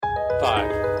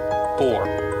5,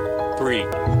 4, 3, 2,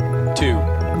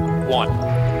 1.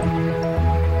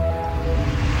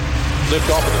 Lift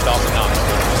off of the Falcon 9.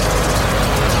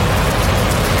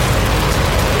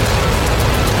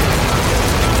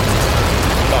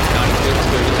 Falcon 9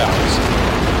 clear the towers.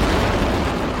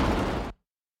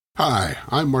 Hi,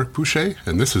 I'm Mark Boucher,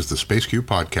 and this is the SpaceQ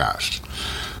Podcast.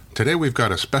 Today we've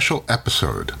got a special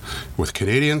episode with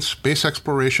Canadian space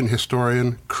exploration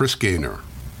historian Chris Gaynor.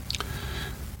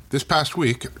 This past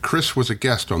week, Chris was a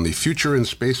guest on the Future in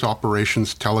Space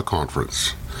Operations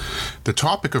teleconference. The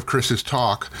topic of Chris's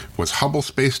talk was Hubble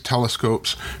Space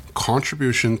Telescope's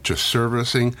contribution to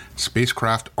servicing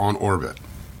spacecraft on orbit.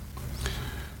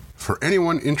 For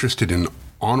anyone interested in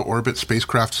on-orbit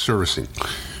spacecraft servicing,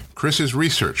 Chris's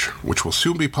research, which will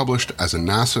soon be published as a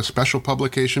NASA special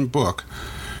publication book,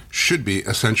 should be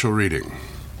essential reading.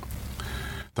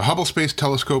 The Hubble Space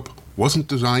Telescope wasn't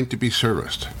designed to be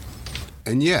serviced.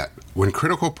 And yet, when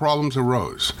critical problems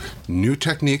arose, new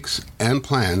techniques and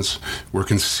plans were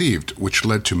conceived which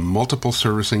led to multiple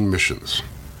servicing missions.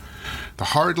 The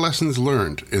hard lessons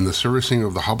learned in the servicing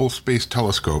of the Hubble Space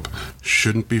Telescope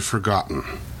shouldn't be forgotten.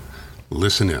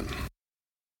 Listen in.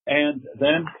 And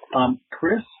then,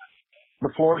 Chris, the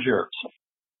floor is yours.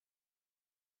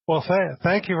 Well,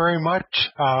 thank you very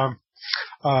much. I'm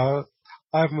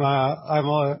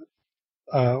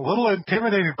a little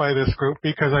intimidated by this group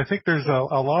because I think there's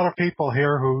a lot of people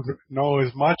here who know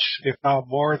as much, if not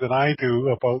more, than I do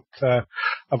about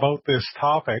this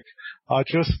topic. I'll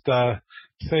just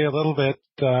say a little bit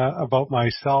about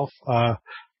myself.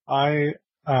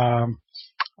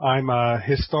 I'm a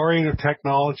historian of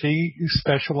technology,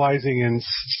 specializing in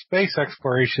space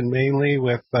exploration mainly,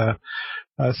 with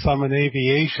some in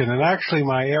aviation. And actually,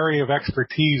 my area of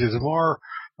expertise is more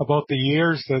about the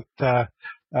years that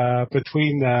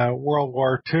between World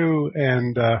War II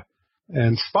and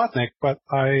Sputnik. But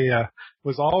I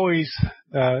was always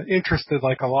interested,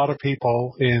 like a lot of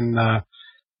people, in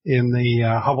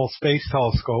the Hubble Space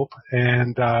Telescope.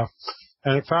 And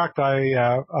in fact, I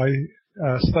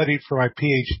studied for my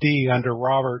PhD under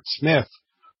Robert Smith,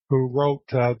 who wrote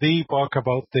the book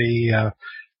about the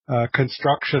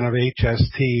construction of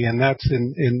HST, and that's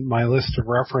in my list of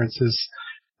references,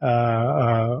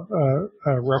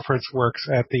 reference works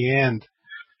at the end.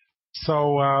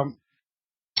 So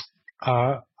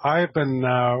I've been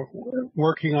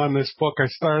working on this book. I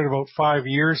started about 5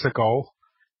 years ago,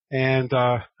 and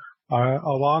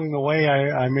along the way,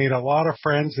 I made a lot of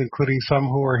friends, including some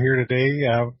who are here today.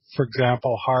 For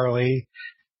example, Harley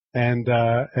and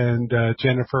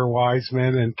Jennifer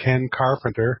Wiseman and Ken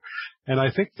Carpenter. And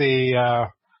I think the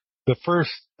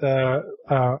first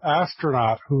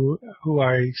astronaut who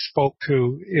I spoke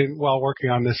to while working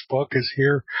on this book is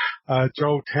here,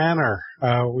 Joe Tanner.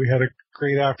 We had a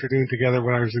great afternoon together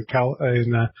when I was in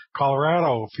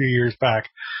Colorado a few years back,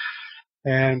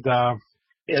 and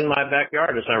in my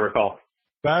backyard, as I recall.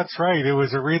 That's right. It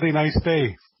was a really nice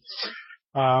day.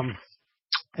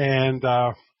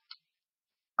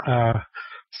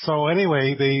 So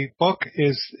anyway, the book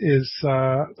is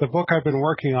the book I've been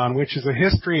working on, which is a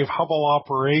history of Hubble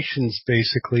operations,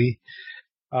 basically,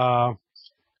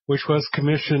 which was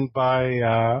commissioned by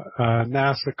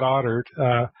NASA Goddard,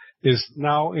 is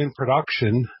now in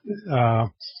production.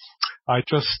 I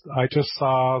just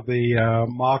saw the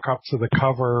mock-ups of the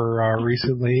cover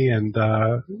recently, and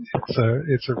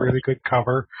it's a really good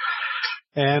cover.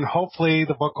 And hopefully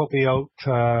the book will be out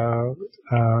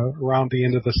around the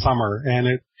end of the summer. And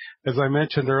it, as I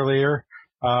mentioned earlier,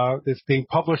 it's being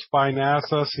published by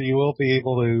NASA, so you will be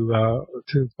able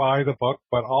to buy the book,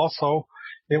 but also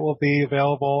it will be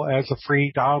available as a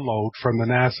free download from the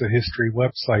NASA History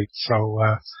website.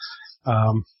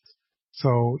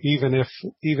 So even if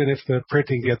the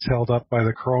printing gets held up by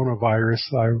the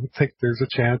coronavirus, I would think there's a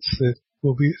chance it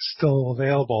will be still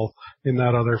available in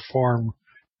that other form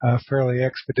fairly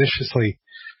expeditiously.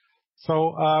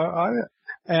 So,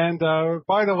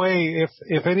 by the way,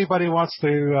 if anybody wants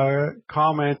to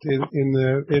comment in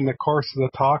the course of the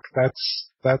talk,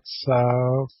 that's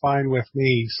fine with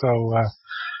me. So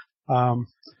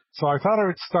I thought I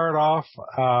would start off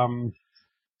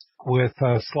with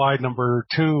slide number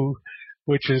 2,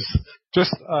 which is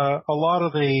just a lot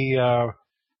of the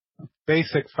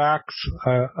basic facts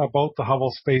about the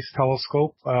Hubble Space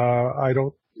Telescope. I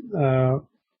don't,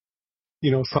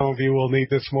 some of you will need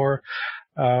this more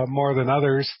than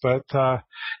others, but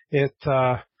it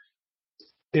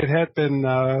had been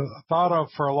thought of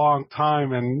for a long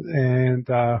time, and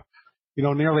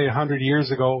nearly 100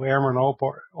 years ago, Airman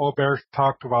Aubert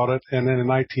talked about it, and then in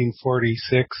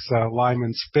 1946,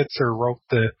 Lyman Spitzer wrote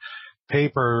the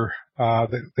paper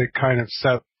that kind of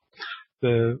set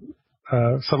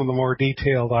some of the more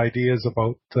detailed ideas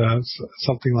about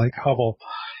something like Hubble.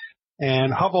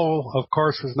 And Hubble, of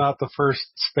course, was not the first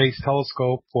space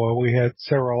telescope. Well, we had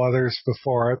several others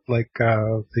before it, like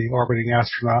the orbiting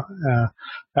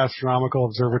astronomical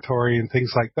observatory and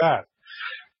things like that.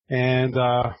 And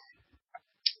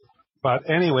but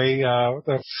anyway,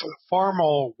 the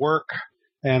formal work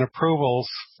and approvals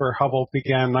for Hubble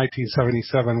began in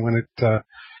 1977 when it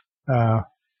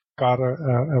got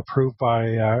approved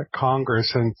by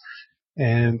Congress,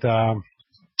 and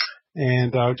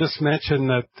I'll just mention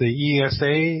that the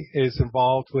ESA is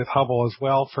involved with Hubble as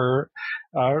well for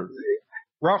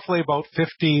roughly about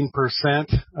 15%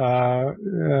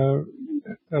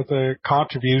 of the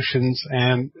contributions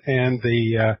and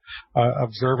the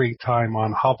observing time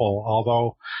on Hubble.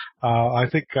 Although I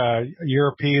think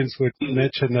Europeans would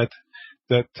mention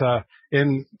that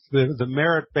in the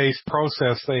merit-based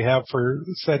process they have for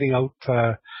setting out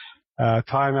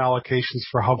time allocations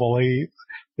for Hubble,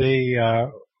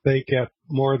 they get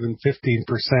more than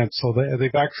 15%. So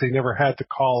they've actually never had to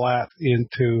call that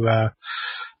into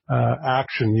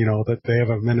action, that they have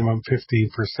a minimum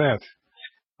 15%.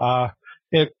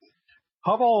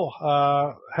 Hubble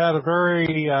had a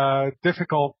very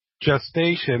difficult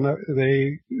gestation.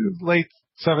 The late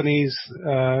 70s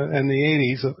and the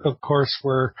 80s, of course,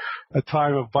 were a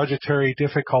time of budgetary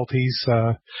difficulties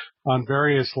on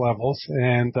various levels,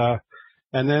 and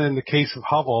then in the case of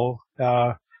Hubble,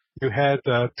 you had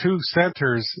two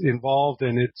centers involved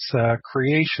in its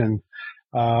creation.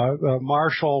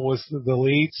 Marshall was the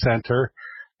lead center,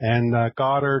 and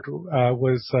Goddard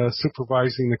was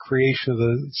supervising the creation of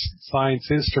the science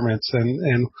instruments.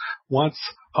 And once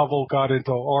Hubble got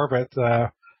into orbit,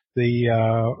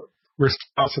 the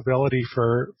responsibility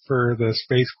for the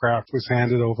spacecraft was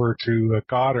handed over to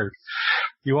Goddard.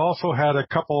 You also had a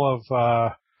couple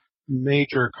of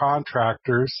major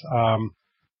contractors.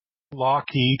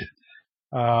 Lockheed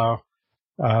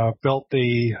built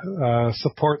the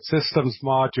support systems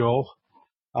module,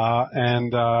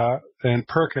 and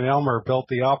Perkin-Elmer built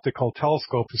the optical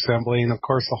telescope assembly, and of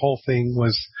course the whole thing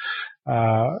was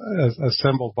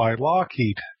assembled by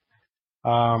Lockheed.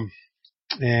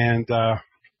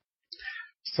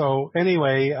 So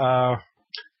anyway,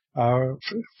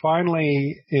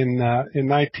 finally in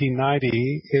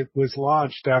 1990 it was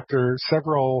launched after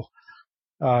several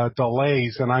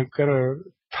delays, and I'm going to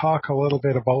talk a little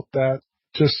bit about that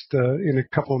just in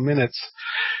a couple of minutes.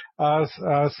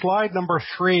 Slide number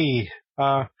 3,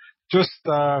 just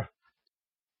a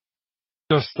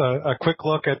quick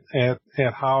look at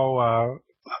how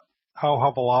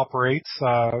Hubble operates.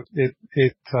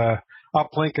 It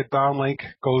uplink and downlink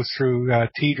goes through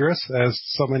TDRS, as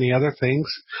so many other things,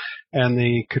 and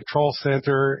the control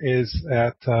center is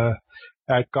at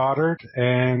Goddard,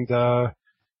 and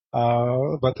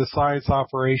but the science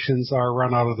operations are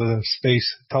run out of the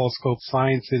Space Telescope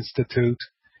Science Institute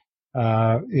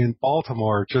in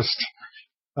Baltimore, just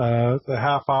the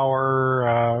half hour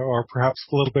or perhaps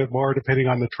a little bit more, depending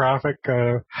on the traffic,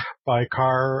 by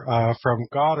car from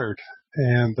Goddard.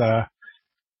 And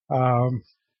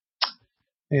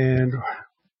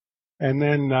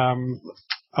then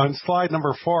on slide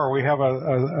number 4, we have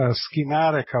a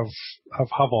schematic of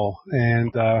Hubble,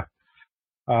 and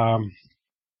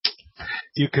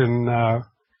you can.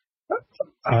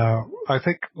 I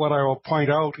think what I will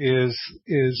point out is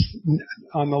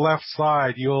on the left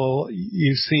side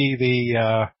you see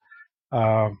the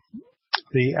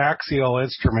axial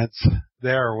instruments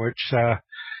there, which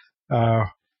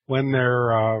when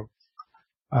they're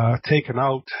taken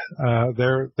out,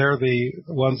 they're the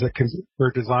ones that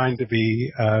were designed to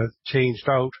be changed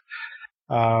out.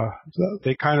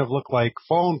 They kind of look like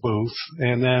phone booths,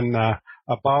 and then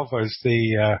above is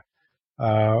the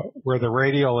where the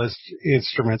radial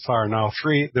instruments are now.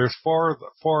 There's four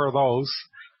of those.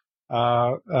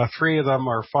 3 of them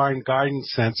are fine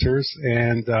guidance sensors,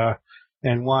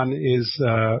 and one is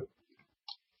a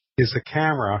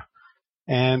camera,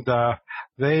 and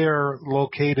they are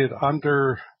located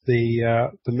under the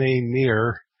main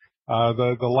mirror.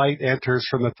 The light enters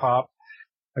from the top.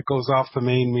 It goes off the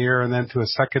main mirror and then to a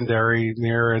secondary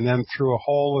mirror, and then through a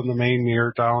hole in the main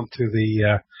mirror down to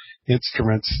the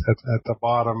instruments at the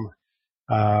bottom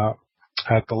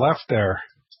at the left there.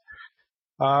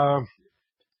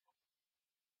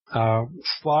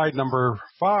 Slide number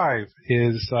 5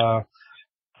 is a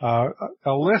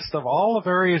list of all the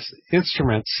various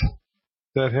instruments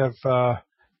that have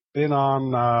been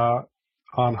on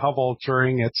Hubble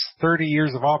during its 30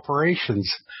 years of operations.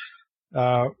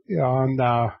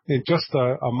 In just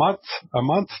a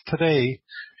month today,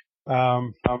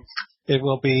 it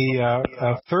will be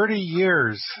 30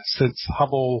 years since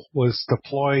Hubble was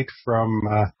deployed from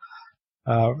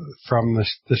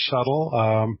the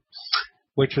shuttle,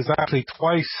 which is actually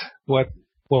twice what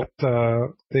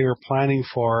they were planning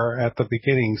for at the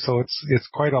beginning. So it's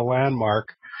quite a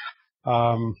landmark.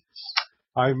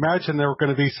 I imagine there were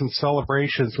going to be some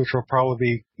celebrations which will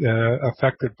probably be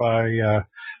affected by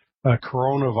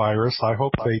coronavirus. I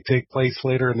hope they take place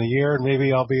later in the year, and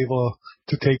maybe I'll be able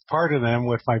to take part in them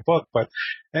with my book. But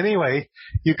anyway,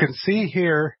 you can see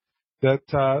here that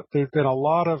there's been a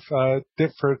lot of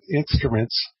different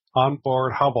instruments on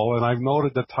board Hubble, and I've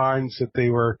noted the times that they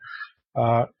were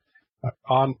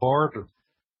on board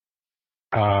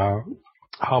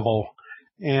Hubble.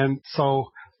 And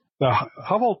so the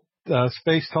Hubble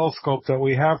Space Telescope that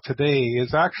we have today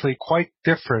is actually quite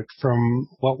different from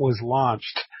what was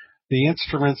launched. The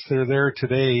instruments that are there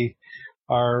today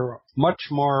are much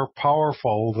more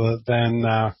powerful than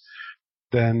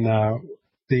the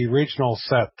original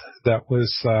set that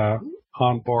was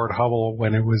on board Hubble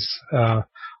when it was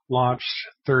launched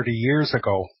 30 years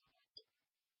ago.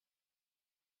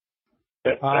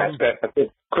 Can I ask a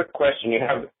quick question? You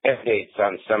have dates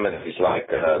on some of these, like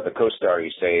the CoStar,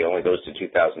 you say only goes to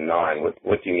 2009.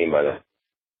 What do you mean by that?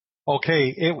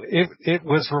 Okay, it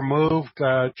was removed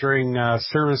during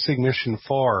servicing mission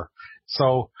 4.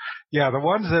 So, yeah, the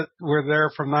ones that were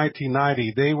there from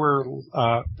 1990, they were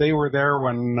there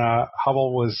when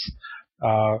Hubble was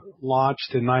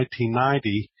launched in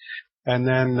 1990, and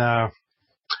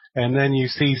then you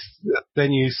see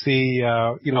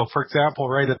for example,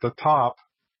 right at the top,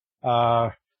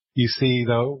 you see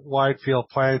the wide field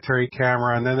planetary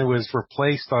camera, and then it was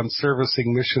replaced on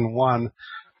servicing mission 1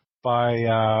 by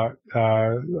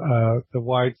the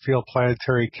wide field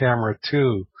planetary camera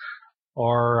 2,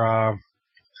 or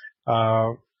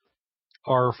for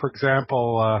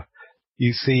example,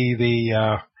 you see the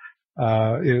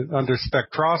under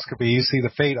spectroscopy, you see the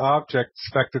Fate object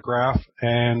spectrograph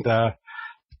and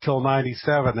till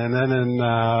 97, and then in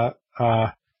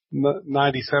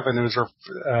 97 it was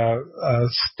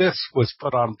STIS was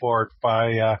put on board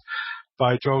by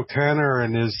Joe Tanner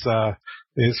and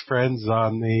his friends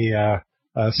on the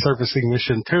servicing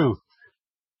mission 2.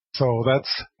 So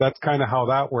that's kind of how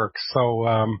that works. So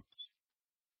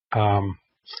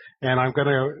and I'm going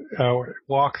to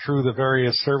walk through the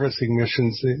various servicing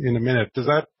missions in a minute. Does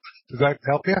that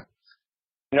help you?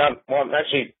 No, well, I'm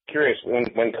actually curious.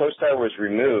 When CoStar was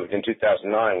removed in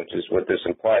 2009, which is what this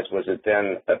implies, was it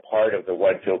then a part of the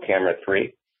wide field camera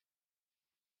 3?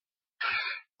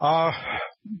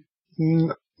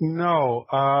 No.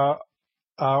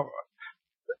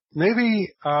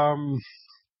 Maybe. Well,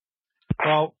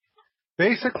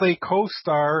 basically,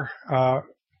 CoStar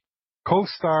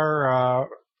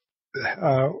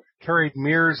carried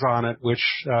mirrors on it, which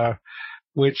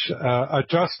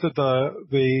adjusted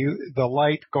the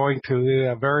light going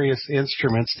to various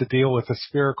instruments to deal with the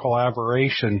spherical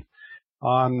aberration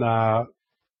in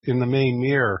the main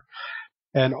mirror.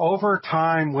 And over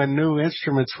time, when new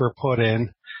instruments were put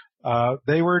in,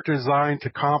 they were designed to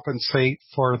compensate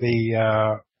for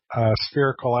the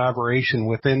spherical aberration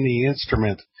within the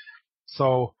instrument.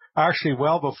 So actually,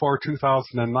 well before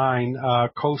 2009,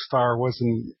 CoStar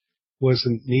wasn't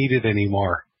needed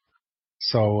anymore.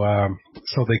 So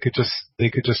they could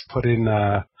just put in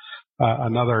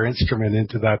another instrument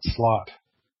into that slot.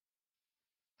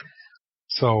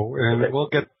 So, and we'll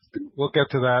get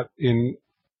to that in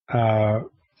a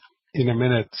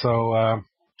minute. So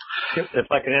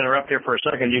if I can interrupt here for a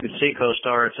second, you can see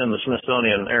CoStar. It's in the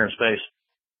Smithsonian Air and Space.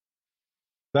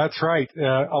 That's right,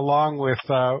 along with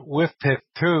PIT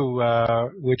 2,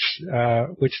 which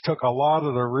took a lot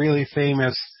of the really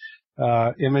famous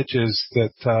images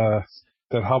that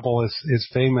Hubble is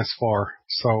famous for.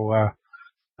 So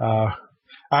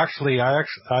actually, I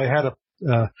had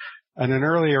in an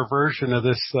earlier version of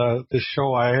this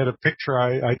show, I had a picture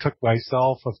I took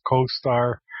myself of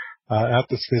CoStar at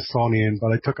the Smithsonian,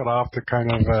 but I took it off to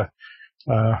kind of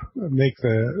make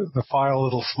the file a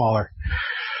little smaller.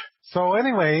 So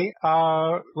anyway,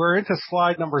 we're into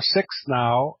slide number 6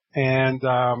 now, and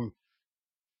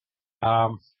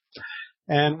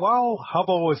while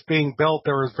Hubble was being built,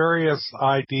 there was various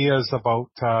ideas about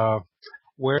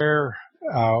where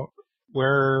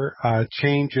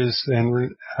changes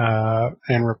and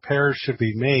repairs should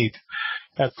be made.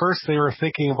 At first, they were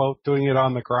thinking about doing it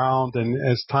on the ground, and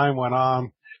as time went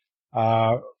on,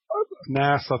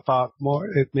 NASA thought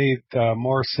it made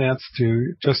more sense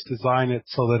to just design it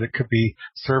so that it could be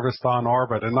serviced on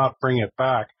orbit and not bring it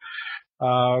back.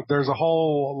 There's a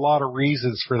whole lot of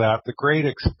reasons for that. The great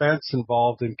expense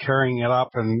involved in carrying it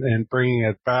up and bringing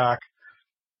it back,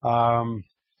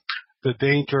 the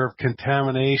danger of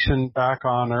contamination back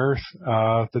on Earth,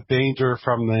 the danger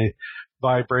from the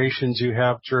vibrations you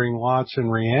have during launch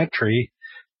and reentry,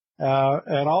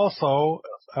 and also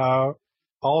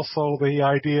the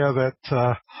idea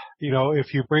that,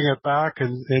 if you bring it back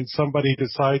and somebody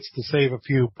decides to save a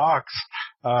few bucks,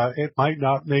 it might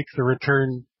not make the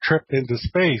return trip into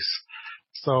space.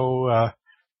 So,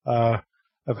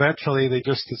 eventually they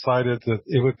just decided that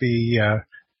it would be,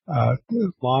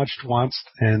 launched once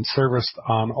and serviced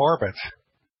on orbit.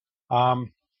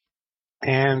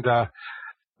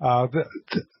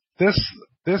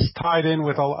 This tied in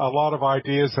with a lot of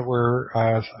ideas that were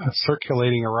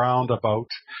circulating around about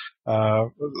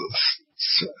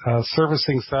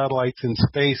servicing satellites in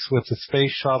space with the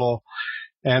space shuttle,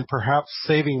 and perhaps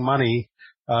saving money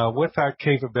with that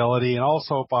capability, and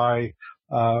also by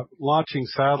launching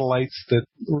satellites that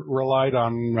relied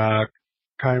on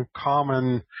kind of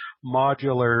common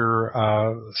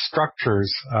modular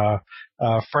structures.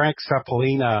 Frank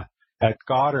Ceppolina at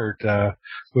Goddard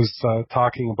was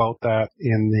talking about that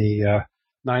in the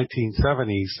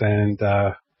 1970s,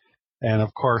 and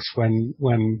of course when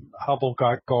Hubble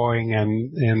got going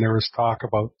and there was talk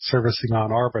about servicing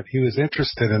on orbit, he was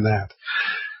interested in that.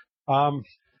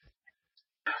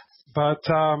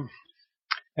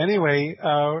 Anyway,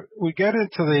 we get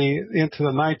into the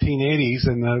 1980s,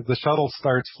 and the shuttle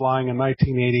starts flying in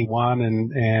 1981,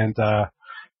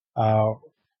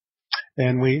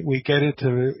 and we get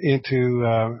into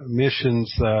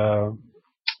missions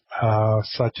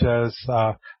such as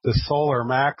the Solar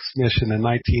Max mission in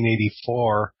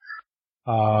 1984,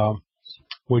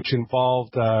 which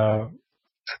involved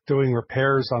doing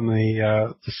repairs on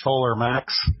the Solar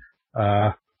Max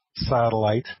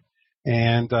satellite,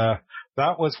 and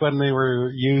that was when they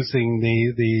were using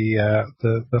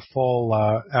the full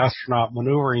astronaut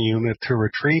maneuvering unit to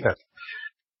retrieve it.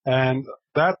 And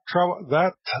that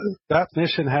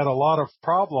mission had a lot of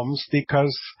problems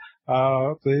because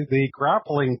the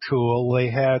grappling tool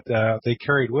they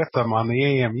carried with them on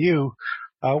the AMU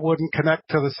wouldn't connect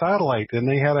to the satellite, and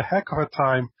they had a heck of a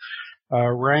time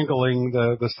wrangling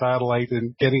the satellite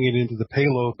and getting it into the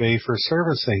payload bay for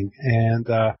servicing. And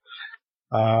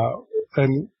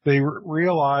they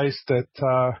realized that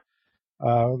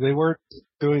they weren't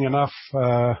doing enough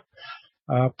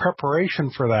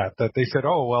preparation for that they said,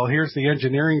 oh, well, here's the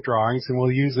engineering drawings, and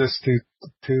we'll use this to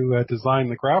design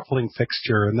the grappling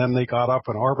fixture. And then they got up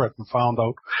in orbit and found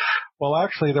out, well,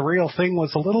 actually, the real thing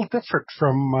was a little different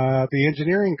from the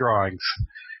engineering drawings.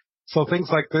 So things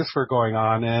like this were going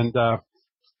on. And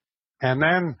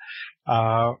then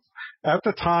at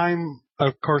the time,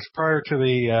 of course, prior to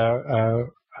the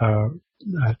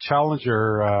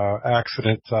Challenger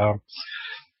accident,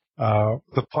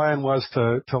 the plan was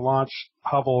to launch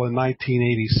Hubble in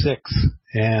 1986,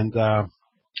 and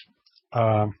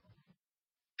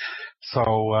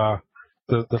so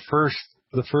the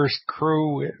first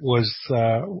crew was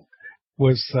for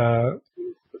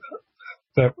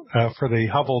the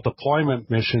Hubble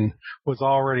deployment mission was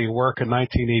already at work in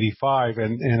 1985,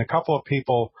 and a couple of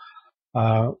people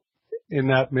in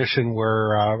that mission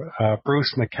were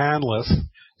Bruce McCandless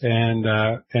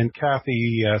and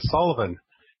Kathy Sullivan.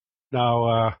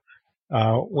 Now,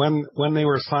 when they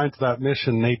were assigned to that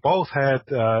mission, they both had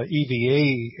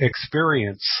EVA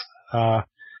experience. And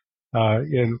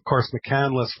of course,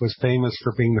 McCandless was famous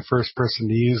for being the first person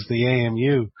to use the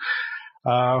AMU.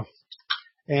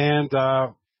 And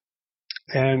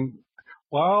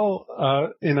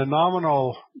while in a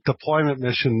nominal deployment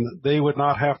mission, they would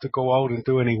not have to go out and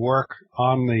do any work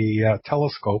on the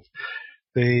telescope,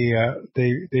 they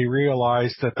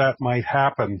realized that might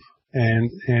happen,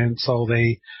 and so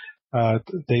they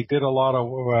did a lot of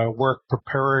work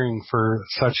preparing for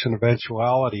such an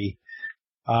eventuality,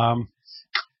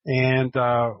 and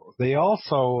they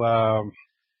also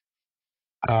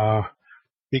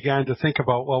began to think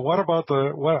about, well,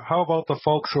 how about the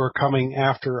folks who are coming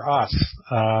after us,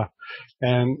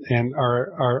 and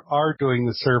are doing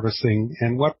the servicing,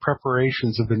 and what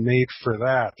preparations have been made for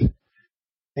that?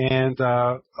 And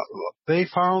they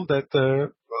found that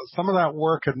some of that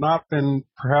work had not been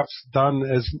perhaps done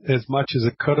as much as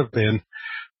it could have been.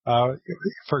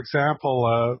 For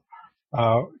example,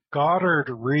 Goddard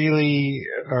really,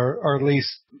 or at least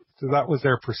that was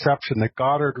their perception, that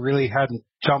Goddard really hadn't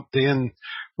jumped in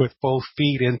with both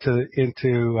feet into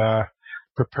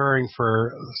preparing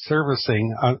for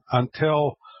servicing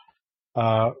until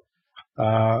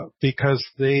because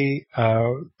they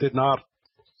did not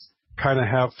kind of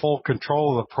have full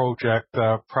control of the project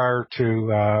prior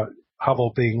to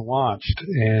Hubble being launched,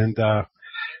 and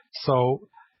so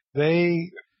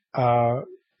they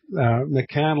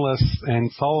McCandless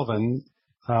and Sullivan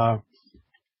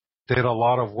did a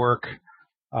lot of work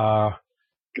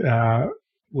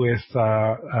with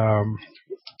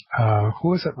who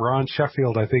was it? Ron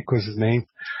Sheffield, I think was his name,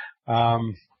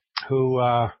 who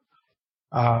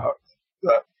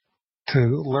to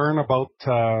learn about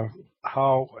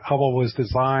how Hubble was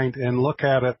designed and look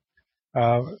at it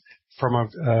from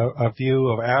a view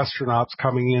of astronauts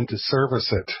coming in to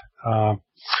service it.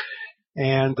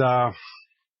 And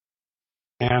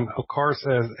of course,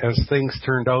 as things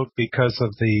turned out, because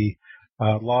of the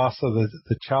loss of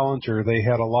the Challenger, they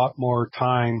had a lot more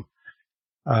time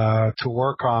to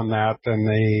work on that than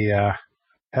they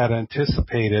had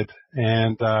anticipated.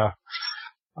 And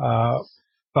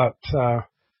but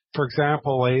for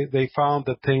example, they found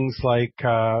that things like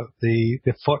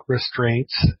the foot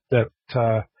restraints that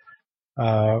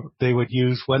they would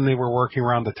use when they were working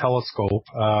around the telescope.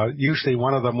 Usually,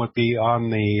 one of them would be on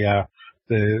the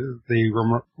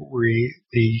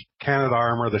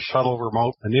Canadarm or the shuttle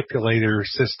remote manipulator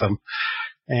system,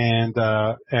 and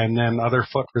then other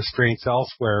foot restraints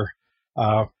elsewhere.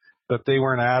 But they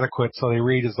weren't adequate, so they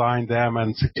redesigned them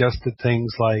and suggested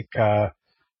things like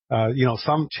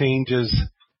some changes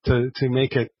to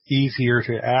make it easier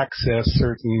to access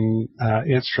certain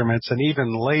instruments, and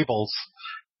even labels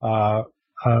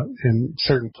in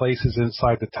certain places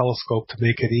inside the telescope to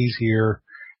make it easier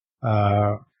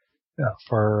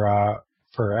for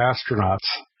astronauts.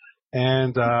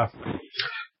 And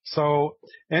so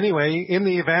anyway, in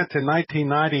the event in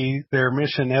 1990, their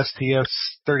mission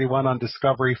STS-31 on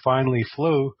Discovery finally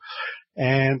flew,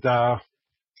 and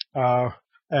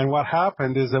what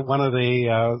happened is that one of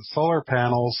the solar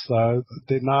panels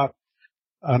did not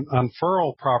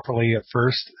unfurl properly at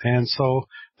first, and so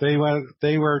they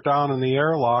were down in the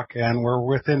airlock and were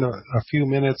within a few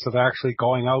minutes of actually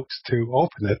going out to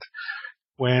open it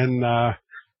when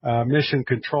Mission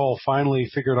Control finally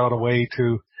figured out a way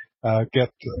to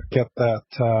get that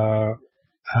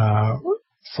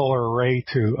solar array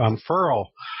to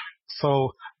unfurl.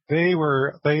 So they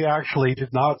actually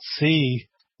did not see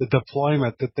the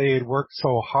deployment that they had worked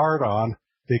so hard on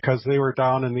because they were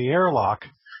down in the airlock.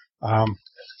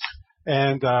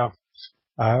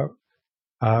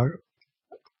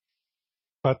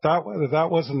 But that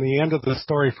wasn't the end of the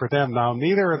story for them. Now,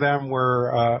 neither of them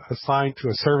were assigned to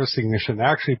a servicing mission.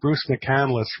 Actually, Bruce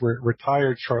McCandless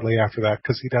retired shortly after that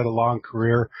because he'd had a long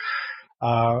career.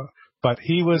 But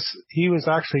he was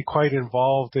actually quite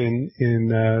involved in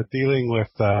dealing with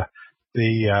the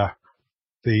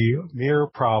mirror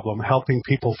problem, helping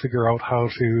people figure out how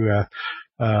to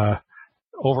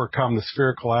overcome the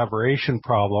spherical aberration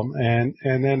problem. And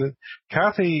then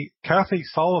Kathy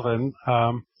Sullivan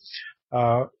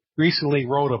recently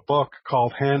wrote a book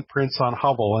called Handprints on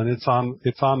Hubble, and it's on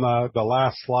the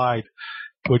last slide,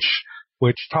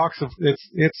 which talks of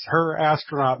it's her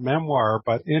astronaut memoir,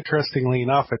 but interestingly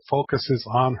enough, it focuses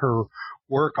on her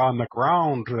work on the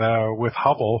ground with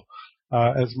Hubble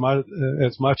as much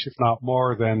if not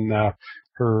more than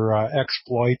her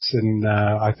exploits, and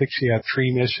I think she had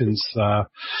 3 missions on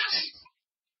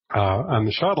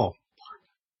the shuttle.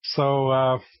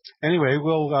 So anyway,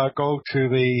 we'll go to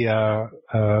the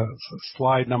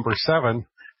slide number 7.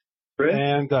 Chris?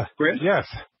 And Chris? Yes.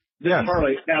 Yes.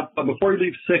 Harley, now, before you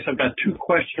leave 6, I've got 2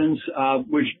 questions,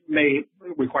 which may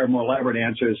require more elaborate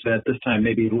answers at this time,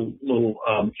 maybe little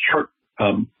short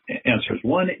answers.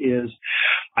 One is,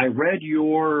 I read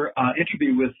your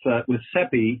interview with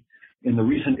Seppi in the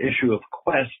recent issue of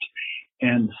Quest,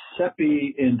 and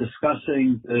Seppi, in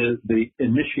discussing the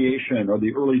initiation or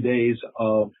the early days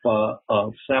of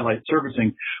satellite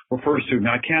servicing, refers to,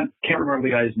 now I can't remember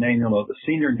the guy's name, the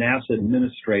senior NASA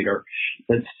administrator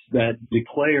that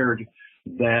declared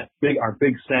that our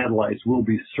big satellites will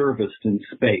be serviced in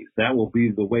space. That will be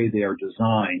the way they are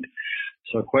designed.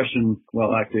 So question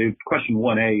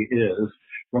 1A is,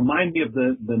 remind me of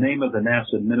the name of the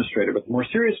NASA administrator. But the more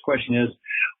serious question is,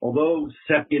 although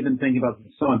Seppi had been thinking about this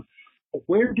and so on,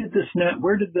 where did the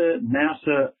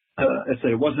NASA,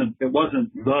 it wasn't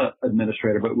the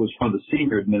administrator, but it was one of the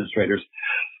senior administrators.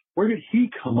 Where did he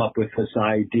come up with this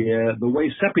idea? The way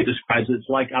Seppi describes it, it's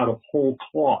like out of whole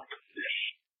cloth.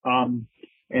 Actually,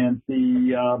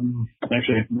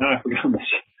 now I forgot this.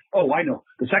 Oh, I know.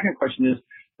 The second question is,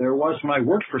 there was, when I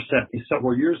worked for Seppi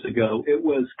several years ago, it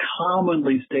was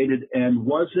commonly stated, and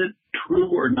was it true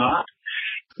or not,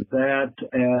 that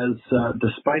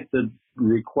despite the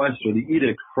request or the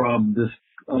edict from this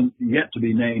yet to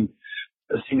be named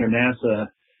senior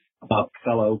NASA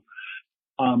fellow,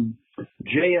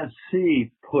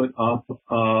 JSC put up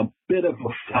a bit of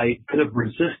a fight, bit of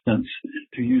resistance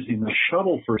to using the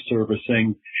shuttle for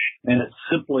servicing, and it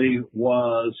simply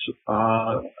was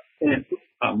a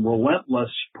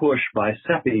relentless push by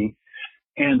SEPI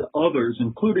and others,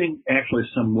 including actually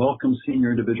some welcome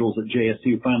senior individuals at JSC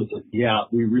who finally said, yeah,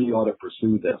 we really ought to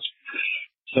pursue this.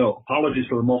 So apologies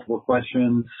for the multiple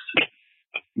questions.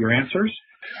 Your answers?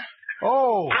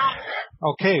 Oh,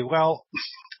 okay. Well,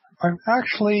 I'm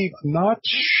actually not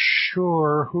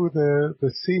sure who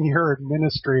the senior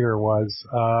administrator was.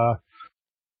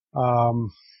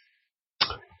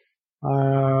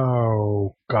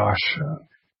 Oh gosh,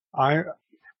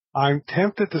 I'm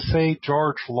tempted to say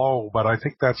George Lowe, but I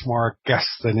think that's more a guess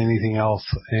than anything else,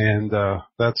 and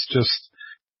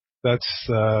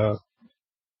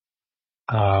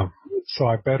so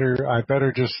I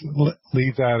better just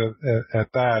leave that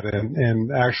at that,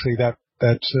 and actually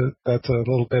that's a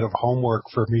little bit of homework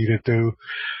for me to do,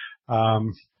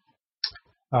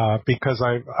 because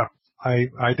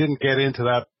I didn't get into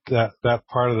that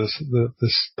part of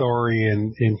the story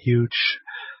in huge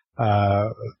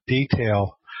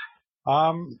detail.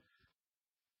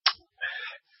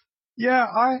 Yeah,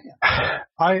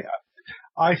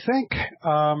 I think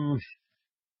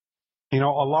a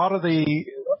lot of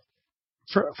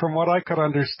from what I could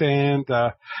understand,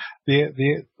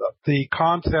 the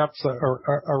concepts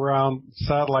around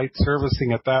satellite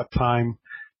servicing at that time,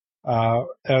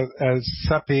 as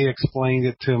SEPI explained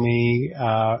it to me,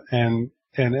 and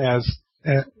as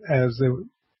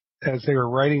they were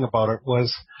writing about it,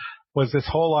 was this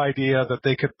whole idea that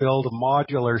they could build a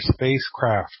modular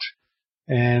spacecraft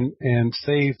and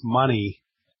save money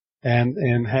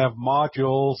and have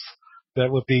modules that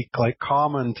would be like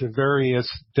common to various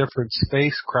different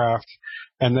spacecraft,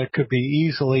 and that could be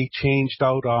easily changed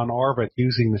out on orbit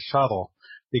using the shuttle.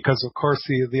 Because of course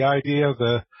the idea of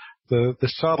the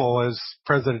shuttle, as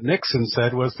President Nixon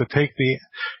said, was to take the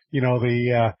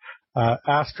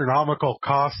astronomical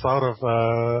costs out of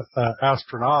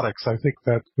astronautics. I think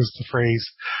that was the phrase.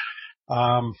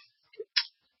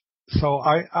 So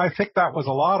I think that was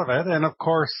a lot of it, and of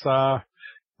course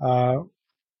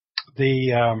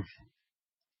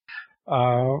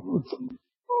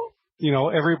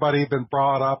everybody had been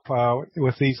brought up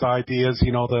with these ideas,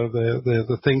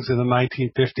 the things in the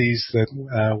 1950s that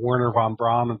Werner von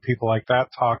Braun and people like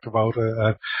that talked about,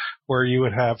 where you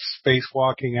would have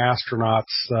spacewalking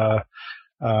astronauts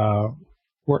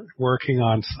working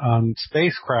on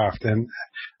spacecraft. And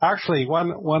actually,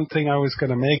 one thing I was going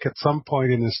to make at some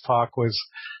point in this talk was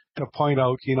to point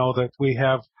out, that we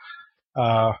have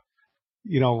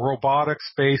robotic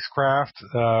spacecraft,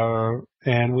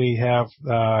 and we have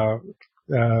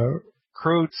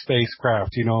crewed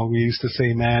spacecraft. We used to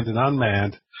say manned and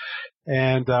unmanned,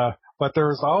 and but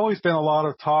there's always been a lot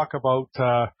of talk about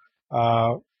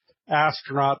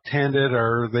astronaut-tended,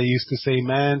 or they used to say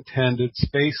man-tended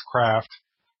spacecraft.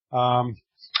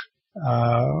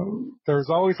 There's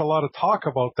always a lot of talk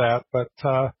about that, but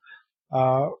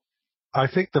I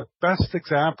think the best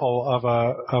example of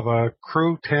a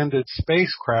crew-tended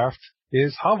spacecraft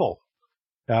is Hubble,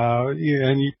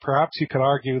 and perhaps you could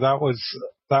argue that was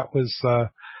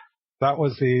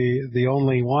the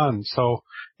only one. So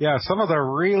yeah, some of the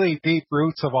really deep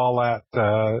roots of all that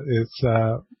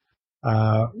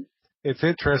it's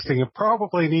interesting. It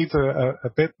probably needs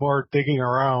a bit more digging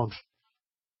around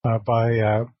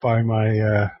by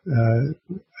my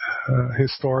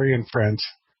historian friends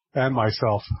and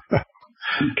myself.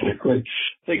 Okay, great.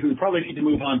 Thank you. We probably need to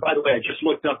move on. By the way, I just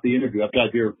looked up the interview. I've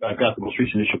got the most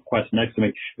recent issue of Quest next to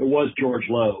me. It was George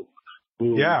Lowe.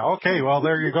 Yeah. Okay. Well,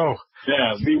 there you go.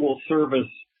 Yeah, we will service.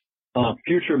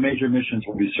 Future major missions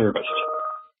will be serviced.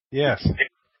 Yes.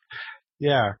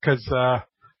 Yeah, because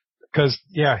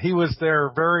he was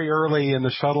there very early in the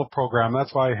shuttle program.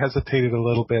 That's why I hesitated a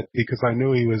little bit, because I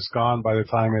knew he was gone by the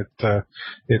time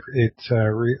it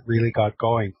really got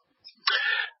going.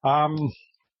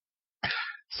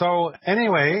 So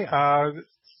anyway, I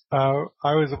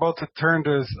was about to turn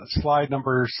to slide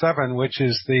number 7, which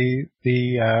is the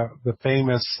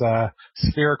famous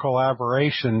spherical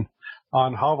aberration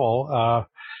on Hubble.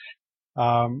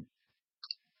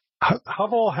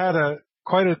 Hubble had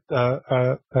quite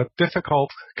a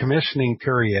difficult commissioning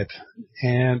period,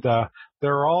 and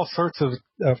there are all sorts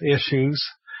of issues.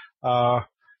 One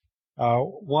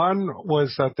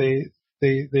was that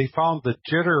they found the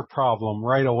jitter problem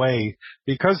right away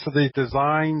because of the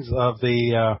designs of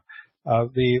the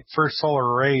first solar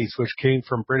arrays, which came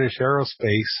from British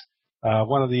Aerospace,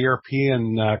 one of the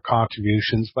European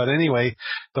contributions. But anyway,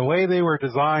 the way they were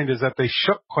designed is that they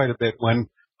shook quite a bit when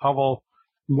Hubble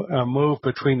move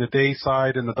between the day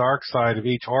side and the dark side of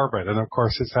each orbit. And of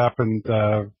course, it's happened,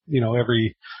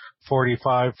 every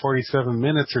 45, 47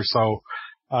 minutes or so.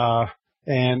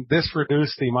 And this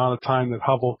reduced the amount of time that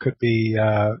Hubble could be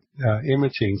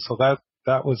imaging. So that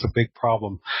was a big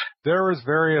problem. There was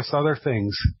various other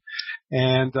things.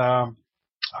 And I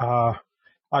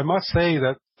must say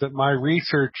that my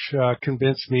research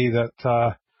convinced me that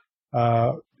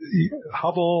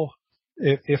Hubble,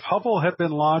 if Hubble had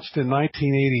been launched in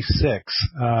 1986,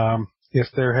 if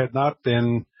there had not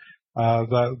been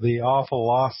the awful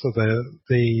loss of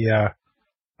the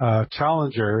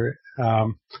Challenger,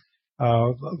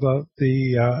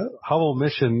 the Hubble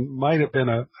mission might have been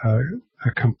a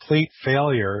complete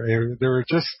failure. There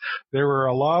were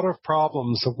a lot of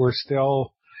problems that were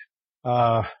still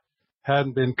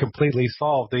hadn't been completely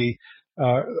solved.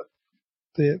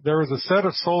 There was a set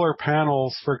of solar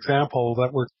panels, for example,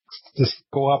 that were just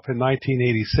go up in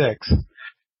 1986,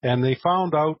 and they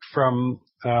found out from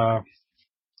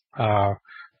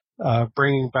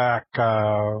bringing back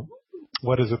the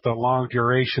long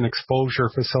duration exposure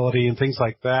facility and things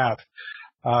like that,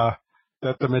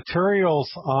 that the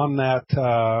materials on that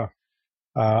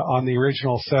on the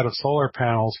original set of solar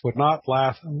panels would not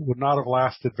have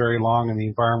lasted very long in the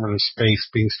environment of space,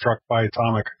 being struck by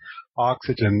atomic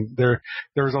oxygen. There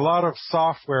was a lot of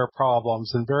software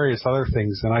problems and various other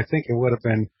things, and I think it would have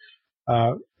been,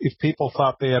 if people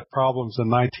thought they had problems in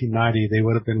 1990, they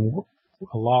would have been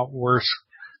a lot worse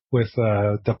with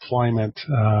deployment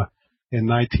in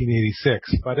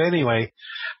 1986. But anyway,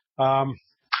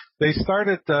 they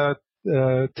started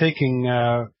taking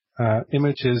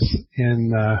images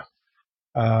in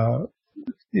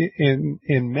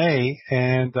May,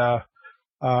 and the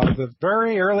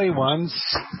very early ones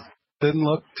didn't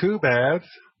look too bad,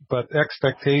 but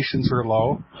expectations were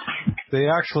low. They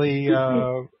actually,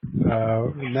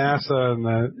 NASA and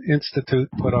the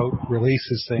Institute put out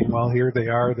releases saying, well, here they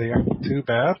aren't too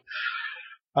bad.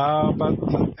 But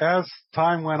as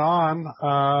time went on,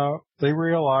 they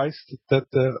realized that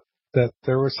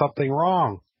there was something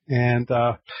wrong. And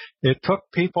it took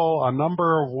people a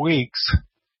number of weeks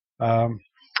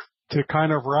to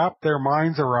kind of wrap their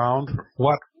minds around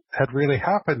what had really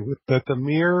happened, that the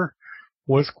mirror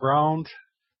was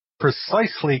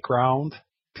precisely ground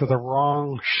to the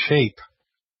wrong shape.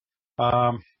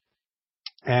 And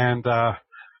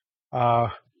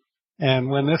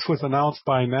when this was announced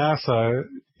by NASA,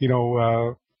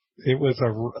 it was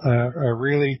a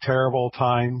really terrible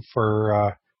time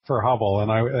for Hubble,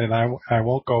 and I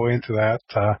won't go into that.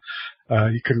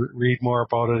 You can read more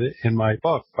about it in my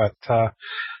book, but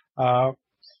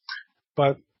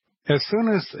as soon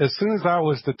as that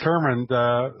was determined,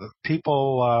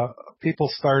 people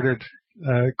started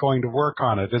going to work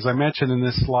on it. As I mentioned in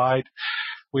this slide,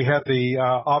 we had the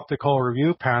optical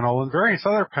review panel and various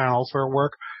other panels were at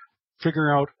work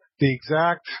figuring out the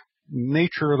exact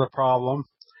nature of the problem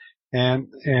and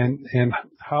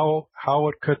how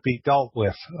it could be dealt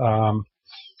with.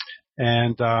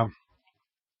 And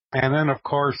then of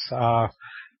course,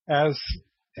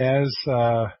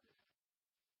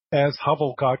 as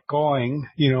Hubble got going,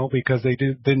 because they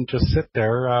didn't just sit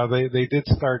there, they did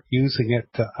start using it.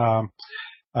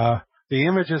 The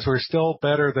images were still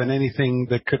better than anything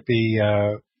that could be,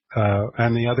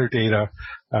 and the other data,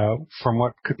 from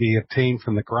what could be obtained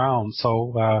from the ground.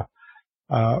 So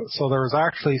there was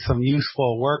actually some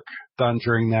useful work done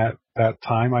during that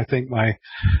time. I think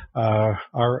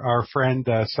our friend,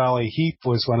 Sally Heap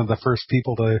was one of the first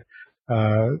people to,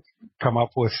 come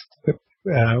up with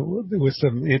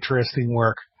some interesting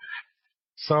work.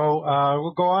 So,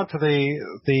 we'll go on to the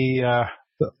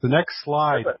next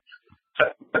slide.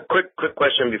 A quick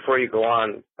question before you go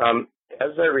on.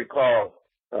 As I recall,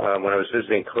 when I was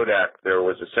visiting Kodak, there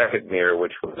was a second mirror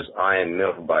which was ion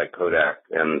milled by Kodak,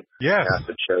 and yes,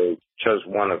 NASA chose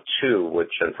one of two,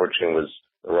 which unfortunately was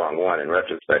the wrong one in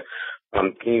retrospect.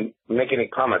 Can you make any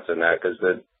comments on that? Because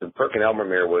the Perkin-Elmer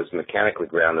mirror was mechanically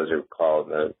ground, as I recall.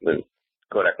 The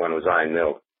Kodak one was ion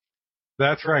milled.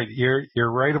 That's right.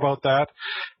 You're right about that.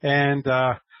 And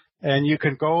you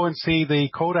can go and see the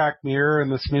Kodak mirror in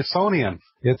the Smithsonian.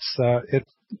 It's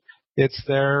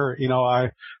there.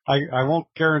 I won't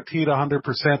guarantee it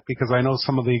 100% because I know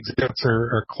some of the exhibits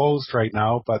are closed right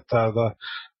now, but the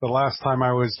last time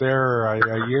I was there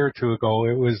a year or two ago,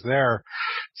 it was there.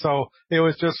 So it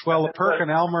was just, the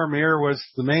Perkin-Elmer mirror was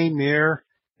the main mirror,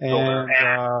 so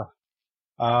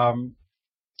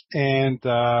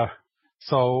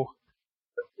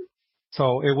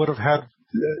it would have had,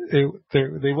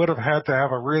 they would have had to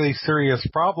have a really serious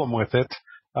problem with it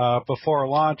before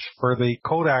launch for the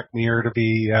Kodak mirror to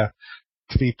be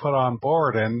put on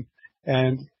board,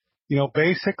 And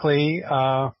basically,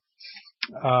 as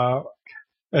I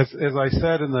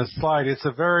said in the slide, it's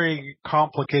a very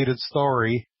complicated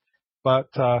story. But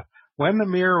when the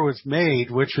mirror was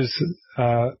made, which was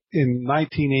in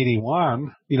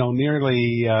 1981,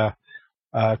 nearly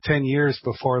 10 years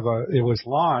before it was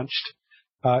launched,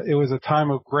 it was a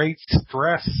time of great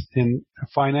stress, in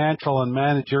financial and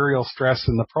managerial stress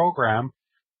in the program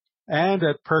and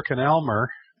at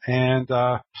Perkin-Elmer, and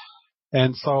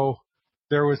so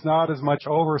there was not as much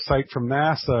oversight from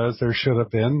NASA as there should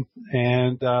have been,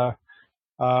 and the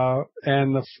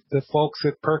folks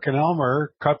at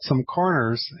Perkin-Elmer cut some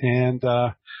corners, and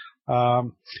it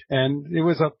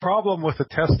was a problem with the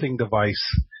testing device,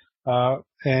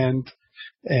 and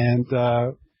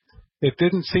it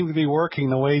didn't seem to be working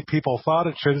the way people thought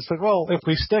it should. It said, well, if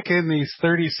we stick in these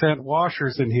 30-cent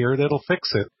washers in here, that'll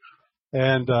fix it.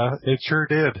 And it sure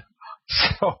did.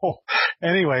 So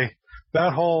anyway,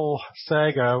 that whole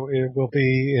saga, it will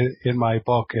be in my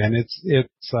book, and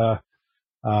so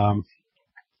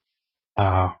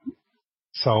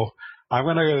I'm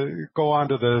going to go on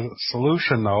to the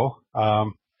solution, though.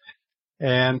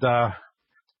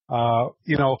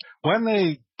 When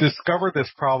they discovered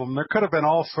this problem, there could have been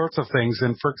all sorts of things.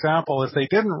 And for example, if they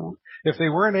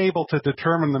weren't able to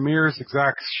determine the mirror's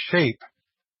exact shape,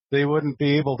 they wouldn't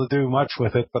be able to do much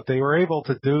with it. But they were able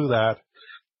to do that.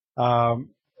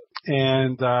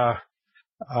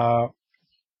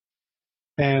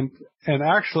 And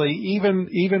actually,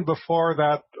 even before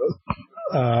that,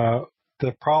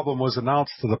 the problem was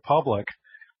announced to the public,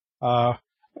 a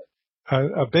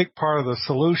big part of the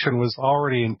solution was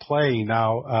already in play.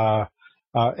 Now,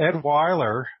 Ed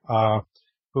Weiler,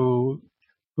 who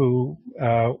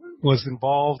was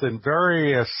involved in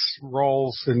various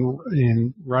roles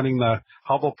in running the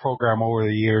Hubble program over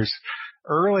the years,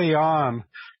 early on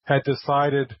had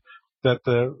decided that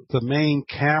the main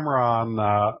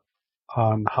camera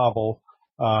on Hubble,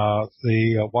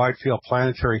 the wide field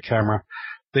planetary camera,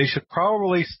 they should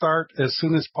probably start as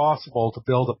soon as possible to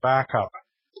build a backup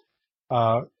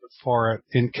for it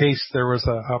in case there was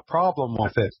a problem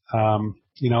with it.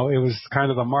 It was kind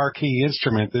of the marquee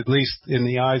instrument, at least in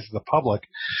the eyes of the public.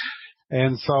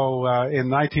 And so in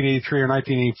 1983 or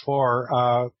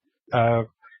 1984,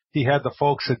 he had the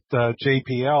folks at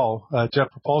JPL,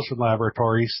 Jet Propulsion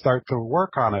Laboratory, start to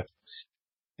work on it.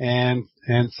 And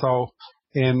so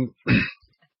in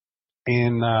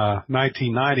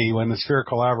 1990, when the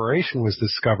spherical aberration was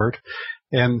discovered,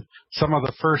 and some of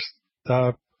the first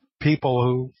people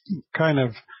who kind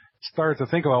of started to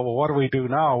think about, well, what do we do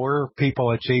now? We're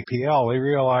people at JPL. They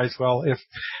realized, well, if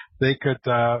they could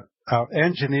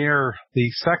engineer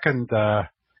the second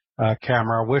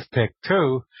camera, WIFPIC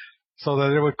 2, so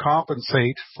that it would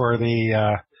compensate for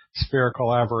the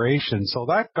spherical aberration. So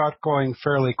that got going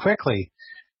fairly quickly.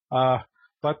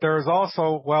 But there's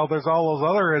also, there's all those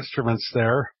other instruments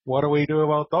there. What do we do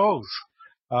about those?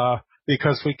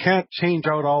 Because we can't change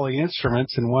out all the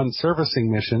instruments in one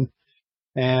servicing mission.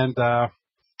 And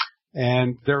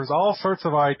there's all sorts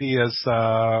of ideas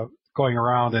going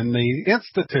around. And the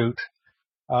Institute,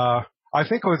 I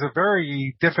think it was a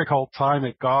very difficult time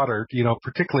at Goddard,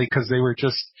 particularly because they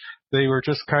were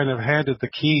just kind of handed the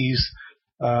keys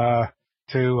to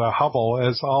Hubble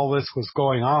as all this was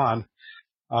going on.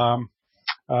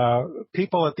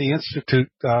 People at the Institute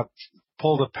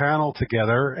pulled a panel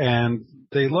together, and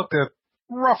they looked at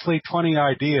roughly 20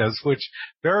 ideas, which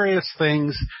various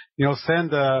things,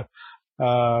 send have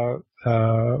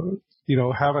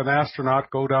an astronaut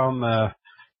go down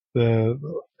the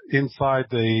inside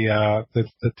the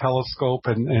telescope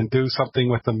and do something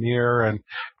with the mirror. And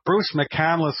Bruce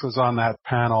McCandless was on that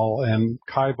panel and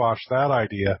kiboshed that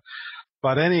idea.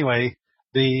 But anyway,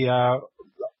 the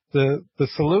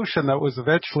solution that was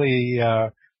eventually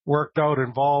worked out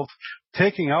involved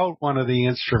taking out one of the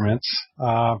instruments,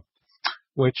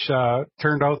 which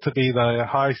turned out to be the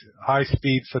high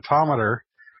speed photometer,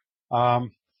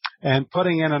 and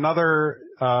putting in another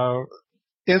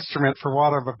instrument, for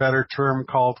want of a better term,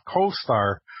 called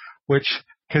CoStar, which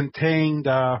contained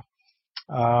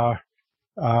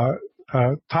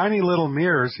tiny little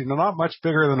mirrors, not much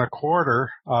bigger than a quarter,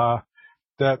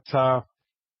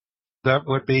 that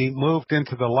would be moved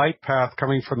into the light path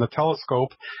coming from the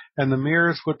telescope, and the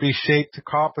mirrors would be shaped to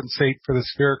compensate for the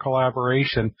spherical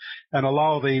aberration and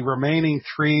allow the remaining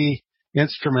three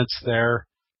instruments there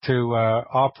to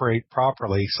operate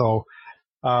properly. So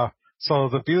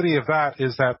the beauty of that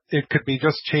is that it could be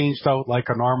just changed out like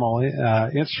a normal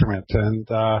instrument. And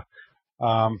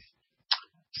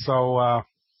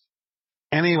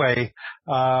anyway,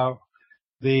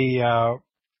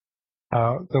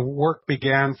 the work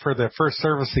began for the first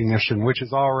servicing mission, which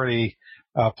is already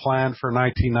planned for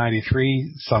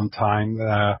 1993 sometime.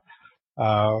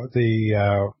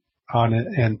 On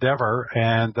Endeavour,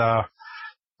 and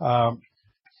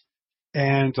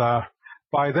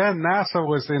by then NASA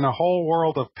was in a whole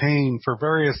world of pain for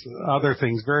various other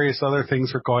things. Various other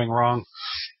things were going wrong,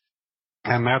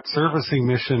 and that servicing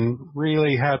mission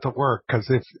really had to work, because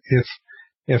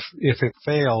if it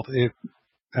failed,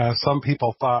 some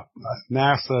people thought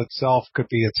NASA itself could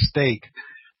be at stake.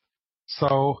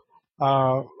 So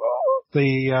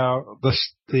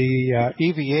the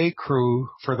EVA crew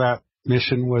for that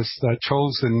mission was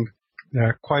chosen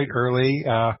quite early.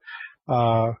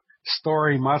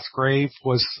 Story Musgrave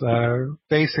was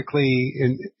basically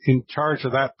in charge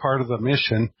of that part of the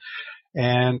mission,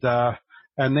 and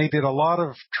they did a lot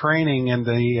of training in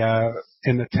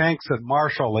the tanks at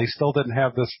Marshall. They still didn't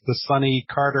have the Sonny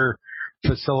Carter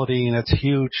facility and its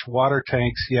huge water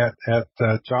tanks yet at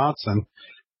Johnson.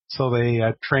 So they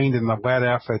trained in the wet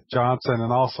F at Johnson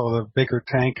and also the bigger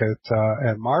tank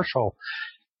at Marshall.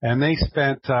 And they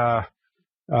spent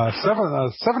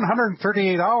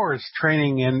 738 hours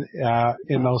training in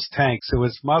those tanks. It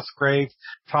was Musgrave,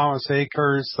 Thomas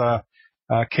Akers,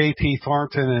 K.T.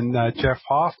 Thornton, and Jeff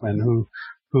Hoffman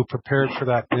who prepared for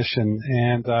that mission.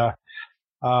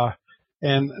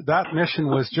 And that mission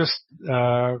was just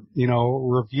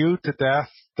reviewed to death.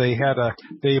 They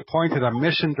appointed a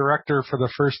mission director for the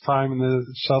first time in the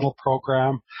shuttle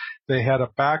program. They had a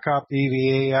backup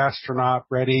EVA astronaut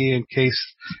ready in case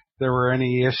there were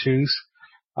any issues.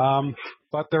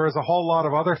 But there was a whole lot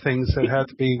of other things that had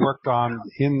to be worked on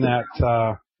in that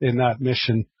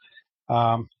mission.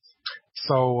 It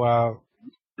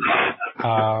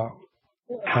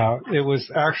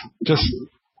was actually just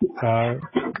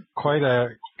quite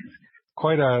an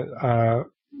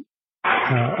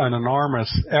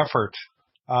enormous effort.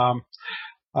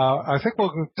 I think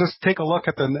we'll just take a look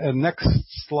at the next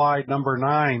slide, number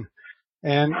 9,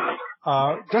 and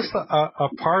just a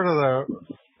part of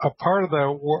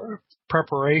the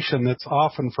preparation that's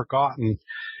often forgotten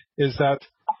is that,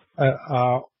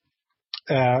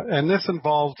 and this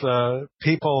involved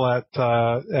people at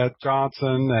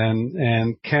Johnson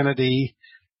and Kennedy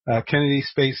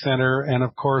Space Center, and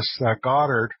of course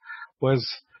Goddard, was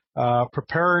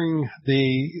preparing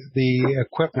the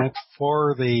equipment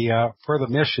for the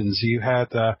missions. You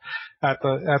had at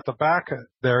the back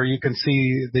there, you can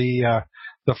see the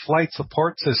flight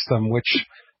support system, which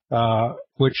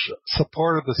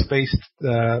supported the space,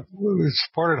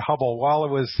 supported Hubble while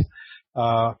it was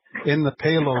in the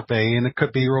payload bay, and it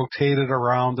could be rotated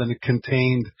around, and it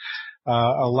contained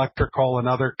electrical and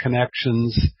other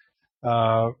connections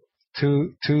to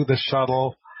the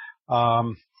shuttle.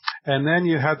 And then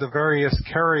you had the various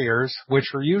carriers,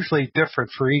 which were usually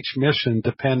different for each mission,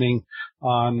 depending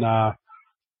on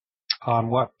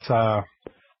what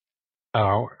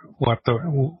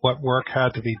work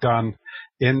had to be done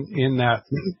in that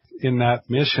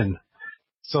mission.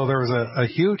 So there was a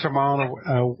huge amount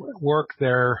of work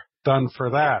there done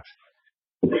for that.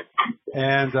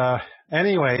 And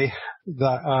anyway,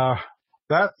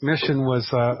 that mission was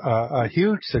a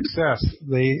huge success.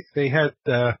 They had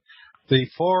the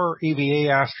 4 EVA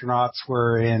astronauts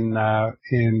were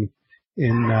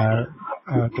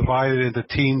divided into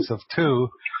teams of 2,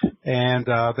 and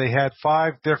they had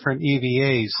 5 different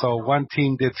EVAs. So one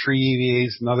team did 3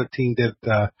 EVAs, another team did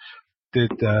 2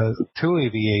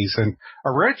 EVAs. And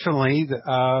originally,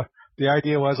 the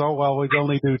idea was, we'd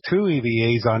only do 2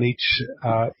 EVAs on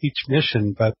each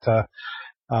mission. But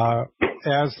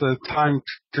as the time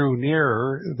drew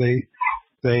nearer,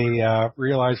 they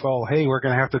realized, hey, we're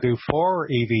going to have to do 4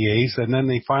 EVAs, and then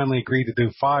they finally agreed to do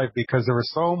 5 because there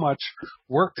was so much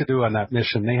work to do on that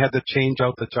mission. They had to change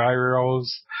out the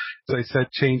gyros, as I said,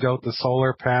 change out the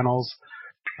solar panels,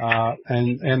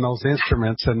 and those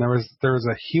instruments, and there was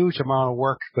a huge amount of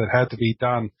work that had to be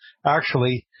done.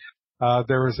 Actually,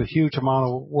 there was a huge amount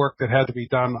of work that had to be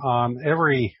done on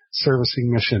every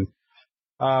servicing mission.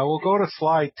 We'll go to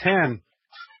slide 10.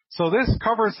 So this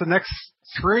covers the next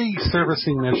 3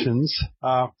 servicing missions,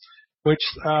 which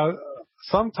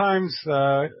sometimes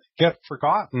get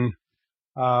forgotten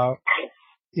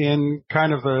in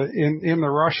kind of in the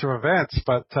rush of events.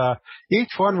 But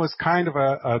each one was kind of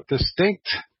a distinct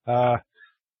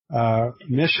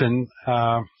mission,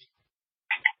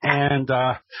 and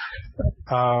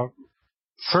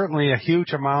certainly a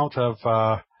huge amount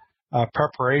of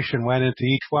preparation went into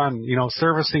each one.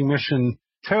 Servicing mission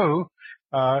 2.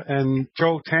 And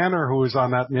Joe Tanner, who was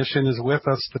on that mission, is with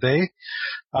us today.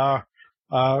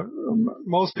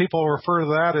 Most people refer to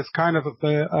that as kind of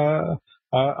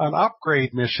an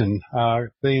upgrade mission.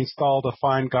 They installed a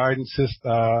fine guidance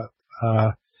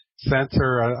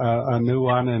sensor, a new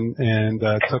one, and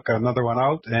took another one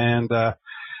out, and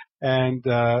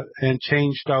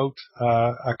changed out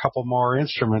a couple more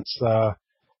instruments,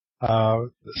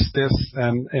 STIS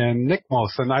and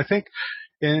NICMOS. And I think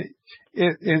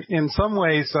in some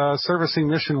ways, servicing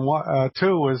mission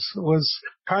 2 was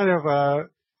kind of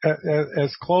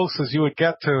as close as you would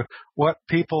get to what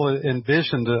people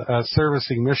envisioned a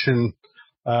servicing mission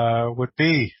would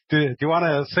be. Do you want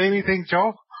to say anything,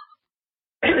 Joe?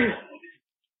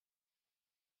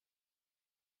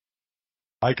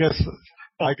 I guess.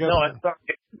 No, I'm sorry.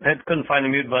 I couldn't find the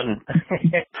mute button.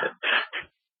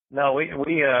 No, we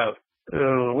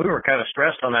were kind of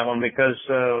stressed on that one because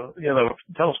the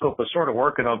telescope was sort of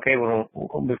working okay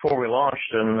before we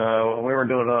launched, and we were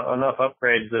doing enough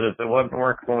upgrades that if it wasn't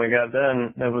working when we got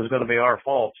done, it was going to be our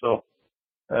fault. So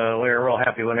we were real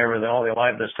happy whenever all the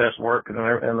aliveness tests worked, and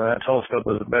that telescope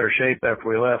was in better shape after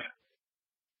we left.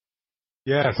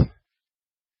 Yes.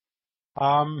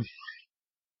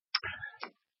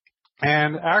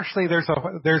 And actually,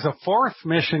 there's a fourth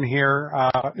mission here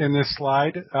in this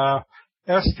slide,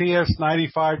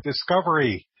 STS-95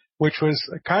 Discovery, which was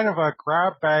kind of a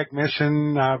grab bag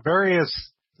mission, various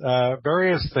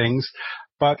things,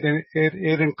 but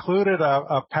it included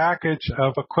a package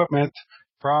of equipment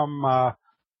from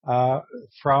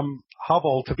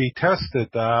Hubble to be tested,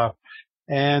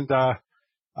 and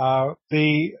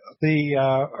the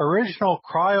original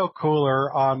cryocooler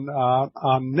on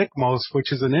NICMOS,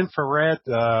 which is an infrared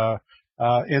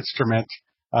instrument,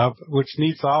 which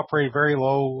needs to operate very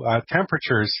low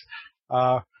temperatures,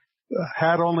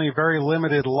 had only very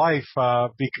limited life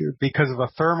because of a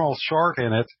thermal short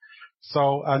in it.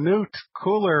 So a new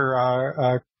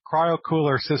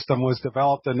cryocooler system was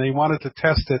developed, and they wanted to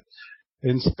test it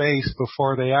in space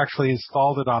before they actually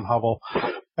installed it on Hubble.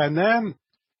 And then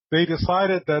they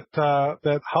decided that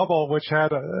Hubble, which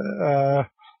had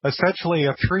essentially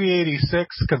a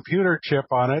 386 computer chip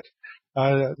on it,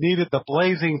 needed the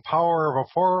blazing power of a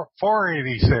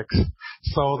 486.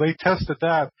 So they tested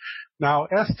that. Now,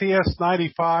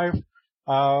 STS-95,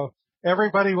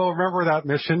 everybody will remember that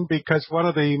mission because one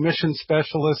of the mission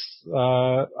specialists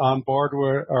on board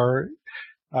or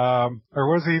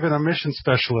was he even a mission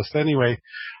specialist? Anyway,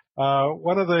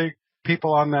 one of the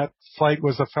people on that flight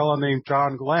was a fellow named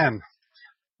John Glenn.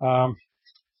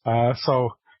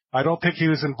 So I don't think he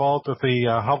was involved with the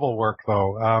Hubble work,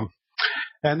 though.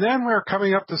 And then we're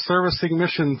coming up to servicing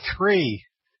mission 3.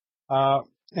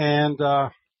 And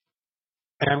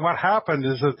what happened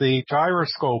is that the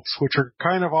gyroscopes, which are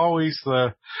kind of always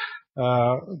a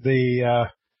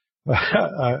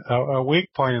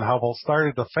weak point in Hubble,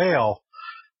 started to fail.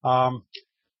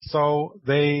 So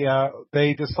they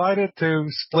decided to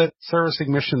split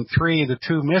servicing mission 3 into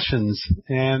 2 missions,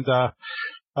 and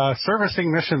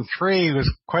servicing mission 3 was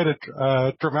quite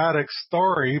a dramatic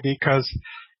story because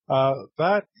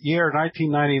that year,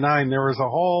 1999, there was a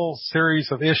whole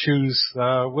series of issues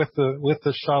with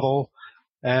the shuttle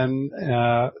and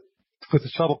with the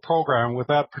shuttle program with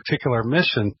that particular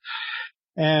mission,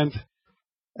 and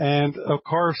of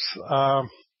course.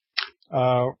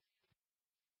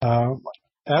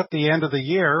 At the end of the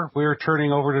year, we were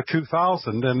turning over to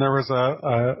 2000, and there was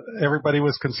everybody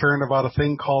was concerned about a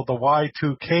thing called the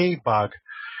Y2K bug.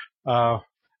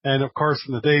 And of course,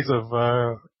 in the days of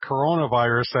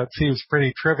coronavirus, that seems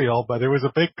pretty trivial, but it was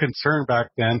a big concern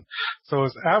back then. So it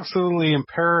was absolutely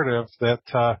imperative that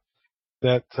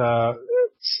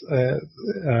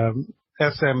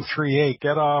SM-3A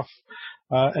get off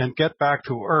and get back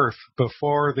to Earth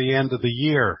before the end of the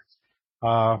year.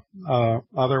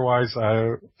 Otherwise,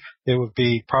 it would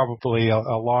be probably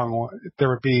there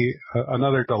would be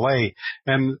another delay.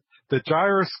 And the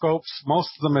gyroscopes,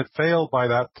 most of them had failed by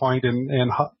that point,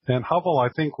 and Hubble, I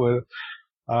think, was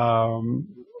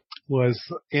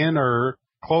in or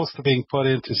close to being put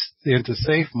into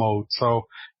safe mode. So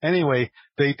anyway,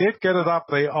 they did get it up.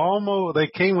 They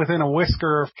came within a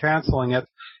whisker of canceling it.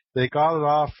 They got it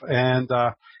off, and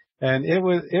it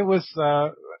was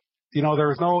there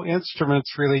was no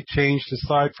instruments really changed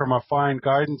aside from a fine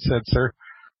guidance sensor,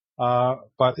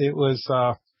 but it was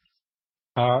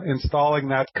installing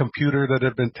that computer that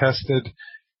had been tested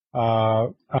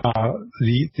the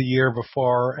year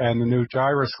before and the new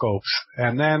gyroscopes.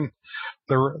 And then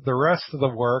the rest of the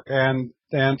work and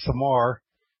some more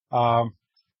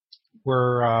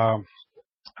was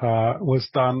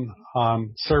done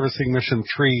on servicing mission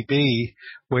 3B,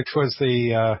 which was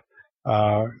the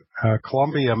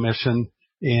Columbia mission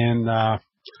in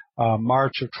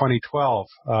March of 2012.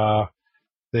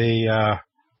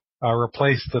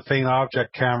 replaced the faint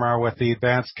object camera with the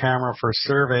advanced camera for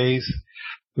surveys.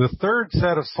 The third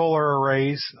set of solar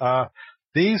arrays,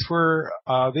 these were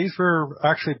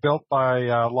actually built by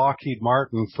Lockheed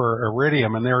Martin for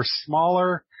Iridium, and they were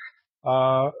smaller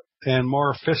and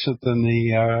more efficient than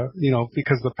the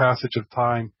because of the passage of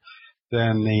time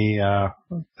than the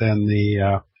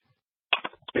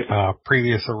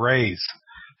previous arrays.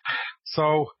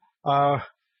 So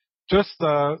just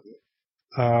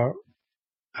an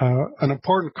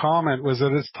important comment was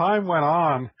that as time went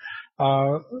on,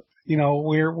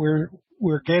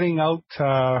 we're getting out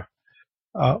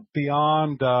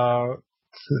beyond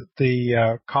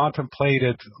the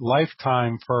contemplated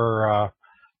lifetime for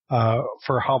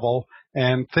Hubble,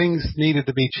 and things needed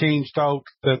to be changed out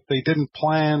that they didn't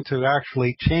plan to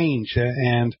actually change,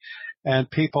 and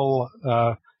people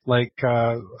like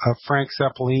Frank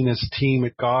Zeppelina's team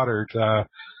at Goddard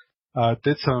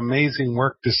did some amazing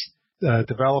work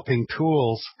developing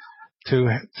tools to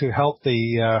help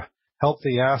the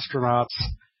astronauts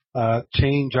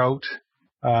change out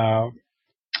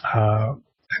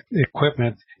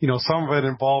equipment. Some of it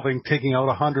involving taking out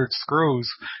 100 screws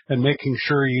and making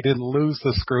sure you didn't lose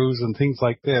the screws and things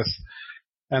like this.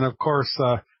 And of course,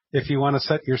 if you want to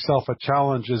set yourself a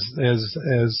challenge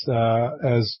as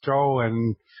Joe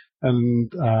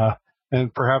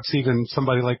and perhaps even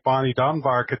somebody like Bonnie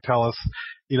Dunbar could tell us,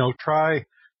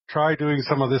 try doing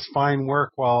some of this fine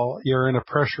work while you're in a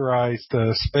pressurized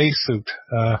spacesuit.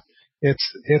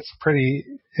 It's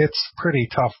pretty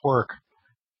tough work.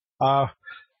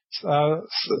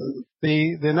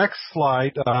 The next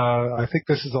slide, I think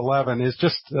this is 11, is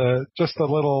just a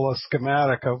little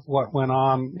schematic of what went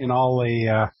on in all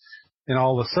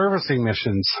the servicing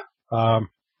missions.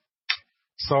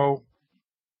 So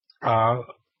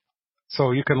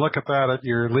you can look at that at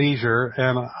your leisure,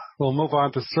 and we'll move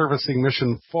on to servicing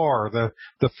mission 4,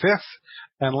 the fifth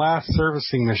and last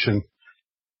servicing mission.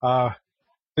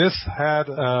 This had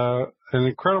an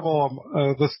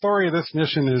incredible. The story of this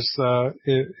mission is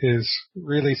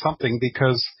really something,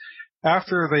 because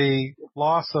after the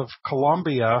loss of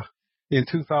Columbia in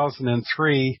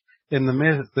 2003, in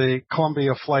the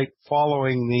Columbia flight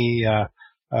following the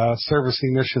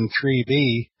servicing mission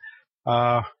 3B,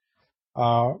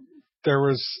 there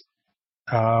was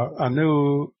a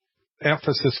new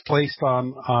emphasis placed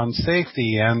on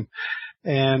safety,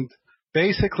 and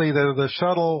basically the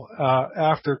shuttle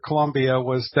after Columbia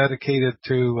was dedicated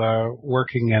to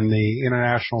working in the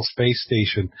International Space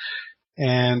Station.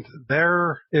 And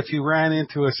there, if you ran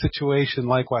into a situation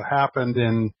like what happened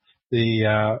in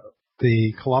the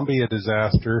Columbia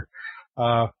disaster,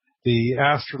 the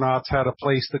astronauts had a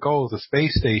place to go, the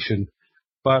space station,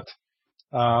 but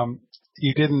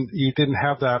you didn't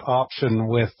have that option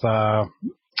with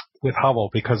Hubble,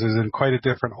 because it was in quite a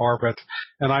different orbit.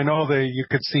 And I know that you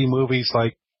could see movies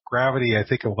like Gravity, I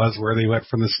think it was, where they went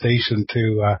from the station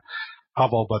to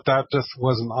Hubble, but that just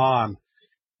wasn't on.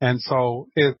 And so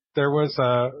there was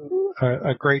a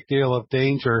great deal of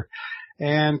danger.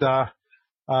 And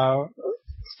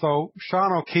so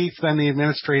Sean O'Keefe, then the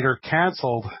administrator,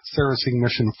 canceled servicing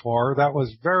mission 4. That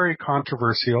was very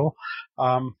controversial.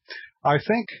 I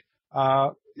think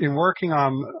in working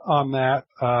on that,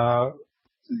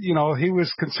 he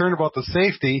was concerned about the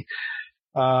safety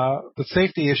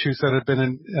issues that had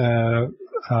been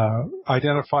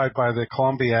identified by the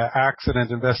Columbia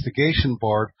Accident Investigation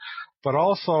Board, but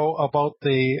also about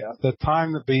the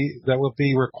time that would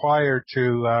be required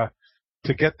to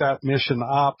get that mission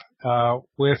up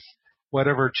with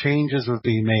whatever changes would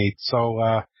be made.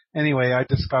 So anyway, I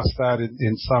discussed that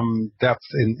in some depth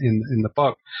in the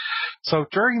book. So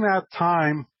during that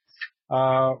time,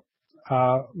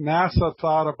 NASA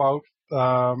thought about,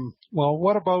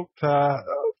 what about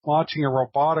launching a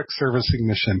robotic servicing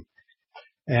mission?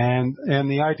 And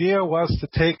the idea was to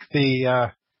take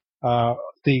the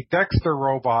Dexter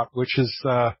robot, which is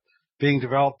being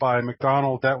developed by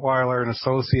McDonnell, Detweiler and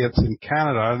Associates in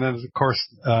Canada, and then of course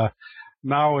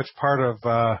now it's part of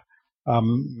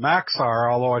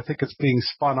Maxar, although I think it's being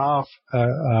spun off.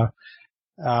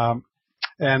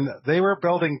 And they were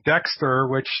building Dexter,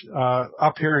 which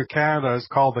up here in Canada is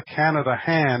called the Canada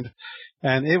Hand,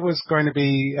 and it was going to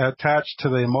be attached to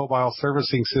the mobile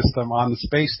servicing system on the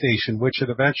space station, which it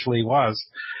eventually was,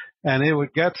 and it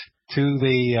would get to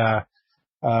the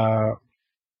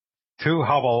to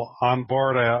Hubble on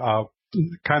board a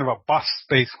kind of a bus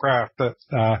spacecraft that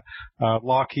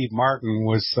Lockheed Martin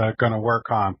was going to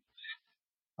work on.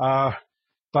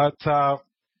 But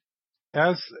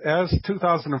as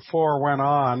 2004 went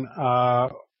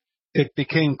on, it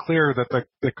became clear that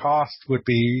the cost would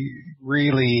be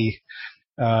really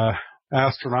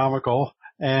astronomical,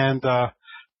 and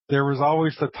there was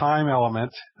always the time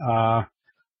element,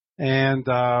 and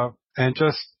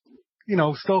just,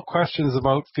 still questions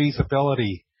about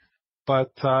feasibility.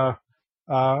 But, I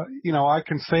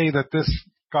can say that this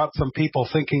got some people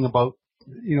thinking about,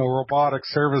 robotic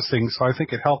servicing. So I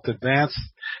think it helped advance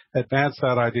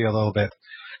that idea a little bit.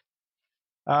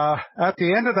 At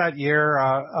the end of that year,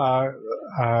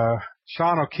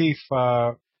 Sean O'Keefe,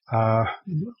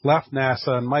 left NASA,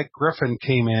 and Mike Griffin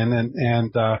came in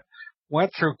and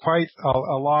went through quite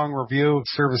a long review of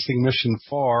servicing Mission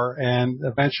 4 and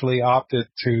eventually opted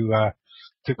to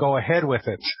go ahead with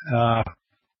it.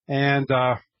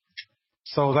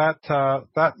 So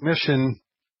that mission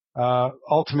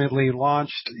ultimately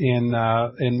launched in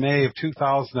May of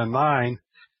 2009.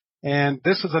 And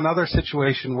this is another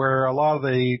situation where a lot of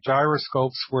the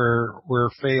gyroscopes were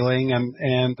failing,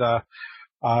 and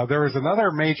there was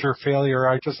another major failure.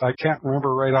 I can't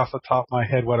remember right off the top of my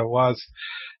head what it was.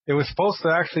 It was supposed to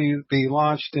actually be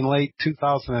launched in late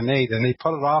 2008, and they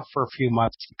put it off for a few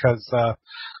months because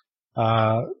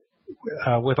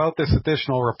without this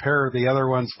additional repair, the other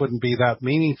ones wouldn't be that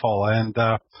meaningful. And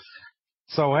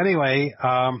so anyway,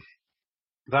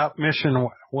 that mission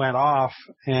went off,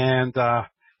 and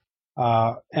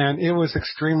it was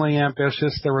extremely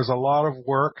ambitious. There was a lot of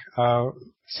work,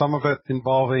 some of it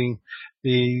involving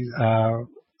the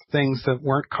things that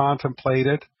weren't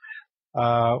contemplated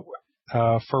for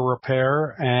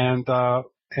repair, and the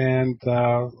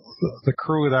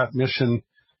crew of that mission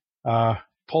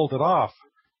pulled it off.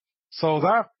 So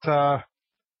that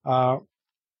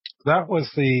was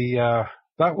the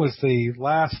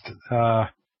last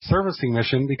servicing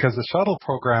mission, because the shuttle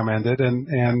program ended,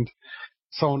 and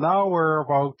so now we're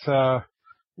about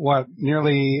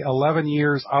nearly 11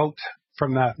 years out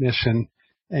from that mission,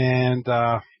 and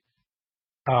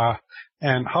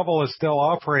Hubble is still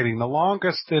operating. The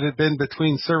longest it had been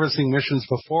between servicing missions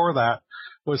before that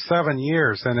was 7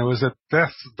 years, and it was at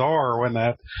death's door when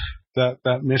that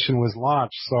mission was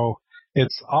launched. So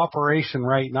its operation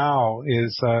right now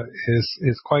is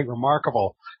quite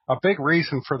remarkable. A big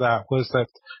reason for that was that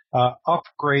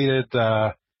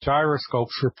upgraded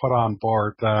gyroscopes were put on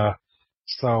board.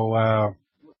 So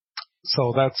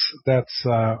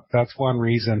that's one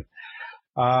reason.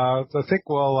 I think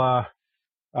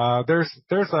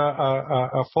there's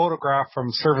a photograph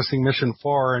from servicing Mission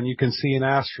 4, and you can see an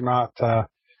astronaut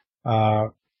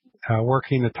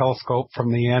working the telescope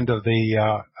from the end of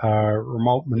the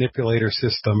remote manipulator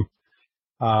system,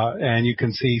 and you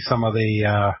can see some of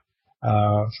the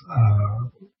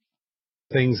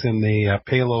things in the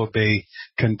payload bay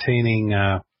containing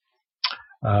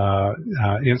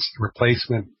instant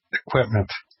replacement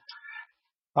equipment.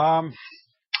 So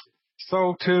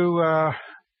to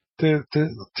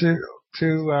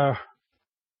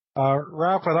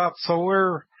wrap it up, so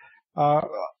we're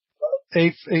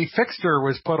a fixture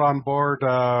was put on board,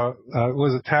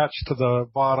 was attached to the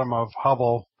bottom of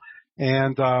Hubble,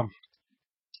 and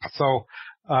so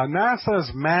NASA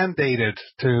is mandated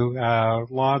to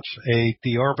launch a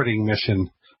deorbiting mission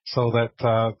so that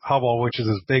Hubble, which is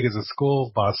as big as a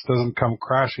school bus, doesn't come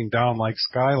crashing down like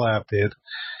Skylab did.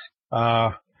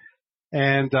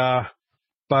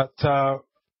 But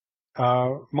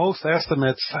most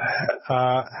estimates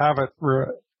have it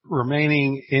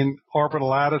remaining in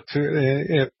orbital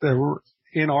attitude,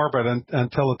 in orbit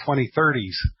until the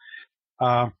 2030s.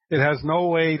 It has no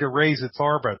way to raise its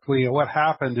orbit. What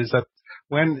happened is that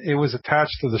when it was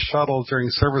attached to the shuttle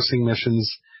during servicing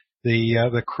missions,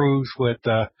 the crews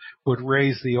would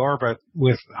raise the orbit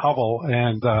with Hubble,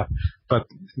 but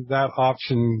that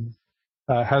option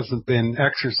hasn't been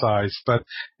exercised. But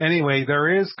anyway, there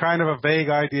is kind of a vague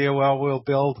idea. Well, we'll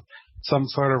build some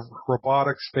sort of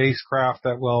robotic spacecraft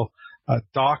that will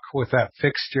dock with that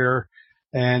fixture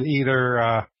and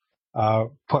either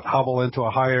put Hubble into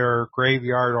a higher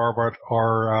graveyard orbit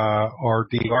or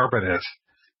deorbit it.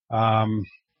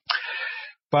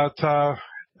 But I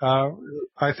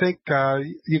think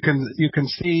you can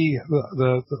see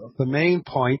the main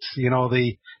points.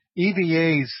 The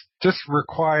EVAs just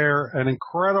require an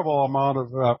incredible amount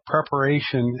of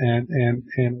preparation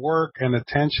and work and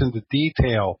attention to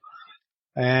detail.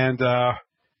 And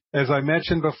as I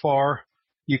mentioned before,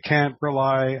 you can't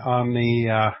rely on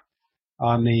the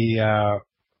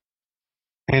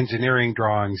engineering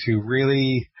drawings. You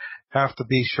really have to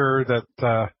be sure that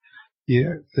the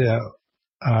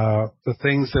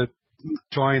things that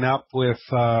join up with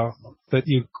that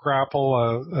you grapple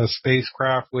a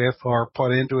spacecraft with, or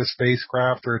put into a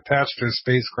spacecraft, or attach to a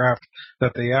spacecraft,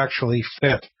 that they actually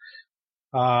fit.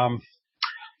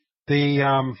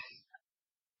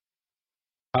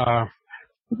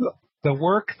 the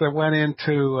work that went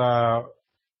into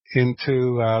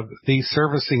these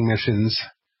servicing missions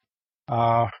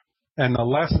and the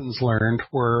lessons learned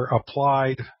were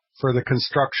applied for the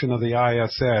construction of the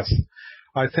ISS.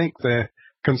 I think the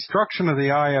construction of the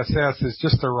ISS is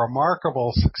just a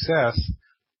remarkable success,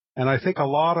 and I think a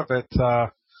lot of it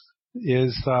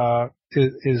is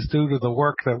due to the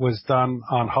work that was done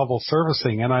on Hubble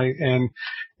servicing, and I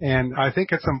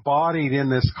think it's embodied in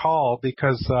this call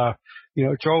because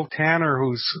Joe Tanner,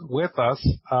 who's with us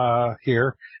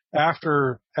here,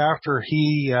 after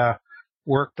he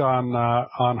worked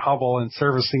on Hubble and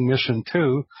servicing mission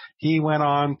 2, he went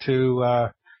on to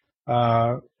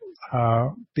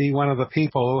be one of the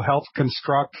people who helped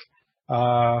construct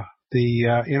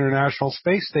the International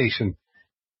Space Station.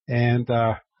 And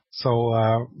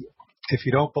so if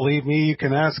you don't believe me, you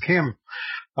can ask him.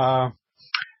 So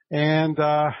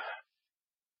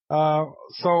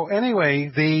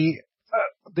anyway,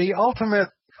 the ultimate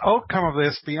outcome of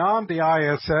this beyond the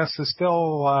ISS is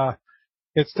still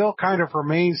it still kind of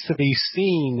remains to be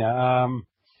seen.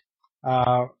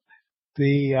 At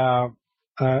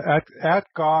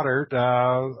Goddard,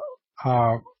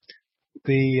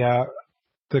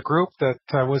 the group that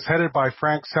was headed by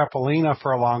Frank Sepulina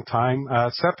for a long time,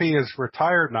 Seppi is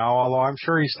retired now, although I'm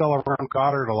sure he's still around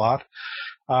Goddard a lot,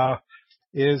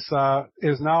 is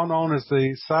now known as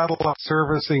the Satellite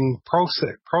Servicing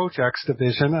Projects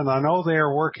Division, and I know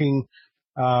they're working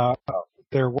on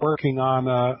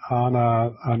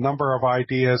a number of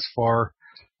ideas for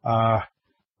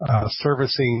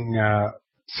servicing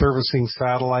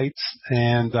satellites,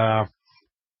 and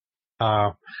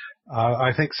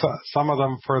I think some of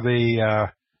them for the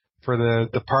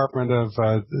Department of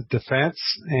Defense,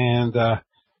 and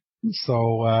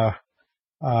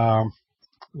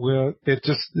it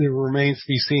remains to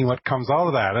be seen what comes out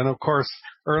of that. And of course,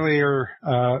 earlier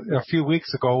a few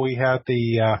weeks ago, we had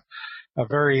a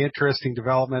very interesting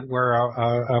development where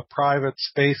a private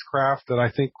spacecraft that I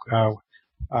think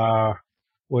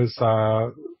was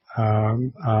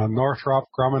Northrop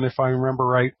Grumman, if I remember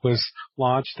right, was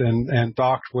launched and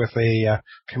docked with a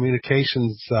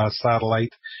communications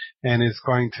satellite, and is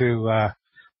going to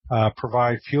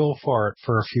provide fuel for it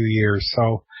for a few years.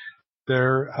 So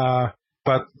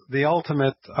but the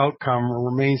ultimate outcome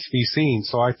remains to be seen.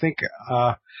 So I think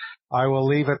I will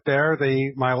leave it there.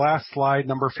 My last slide,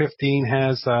 number 15,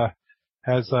 has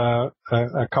a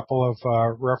couple of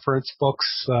reference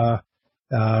books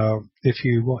if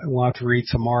you want to read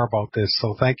some more about this.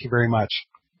 So thank you very much.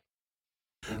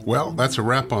 Well, that's a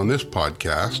wrap on this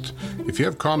podcast. If you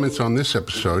have comments on this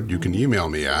episode, you can email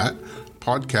me at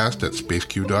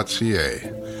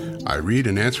podcast@spaceq.ca. I read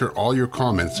and answer all your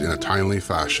comments in a timely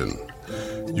fashion.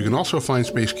 You can also find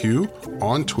SpaceQ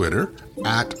on Twitter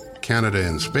at Canada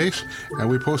in Space, and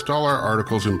we post all our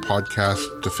articles and podcasts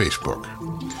to Facebook.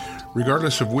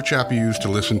 Regardless of which app you use to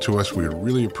listen to us, we would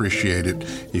really appreciate it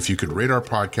if you could rate our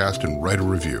podcast and write a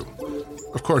review.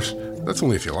 Of course, that's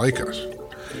only if you like us.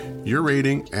 Your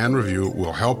rating and review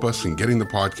will help us in getting the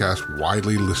podcast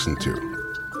widely listened to.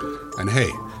 And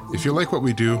hey, if you like what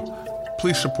we do,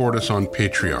 please support us on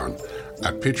Patreon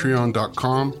at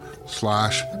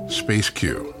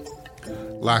patreon.com/spaceq.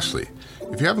 Lastly,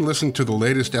 if you haven't listened to the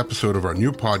latest episode of our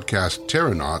new podcast,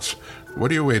 Terranauts,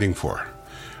 what are you waiting for?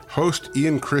 Host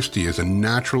Ian Christie is a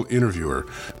natural interviewer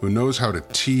who knows how to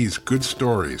tease good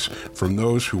stories from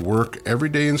those who work every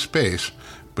day in space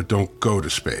but don't go to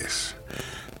space.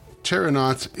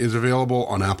 Terranauts is available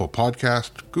on Apple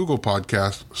Podcasts, Google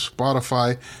Podcasts,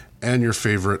 Spotify, and your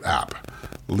favorite app.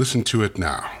 Listen to it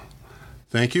now.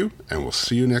 Thank you, and we'll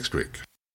see you next week.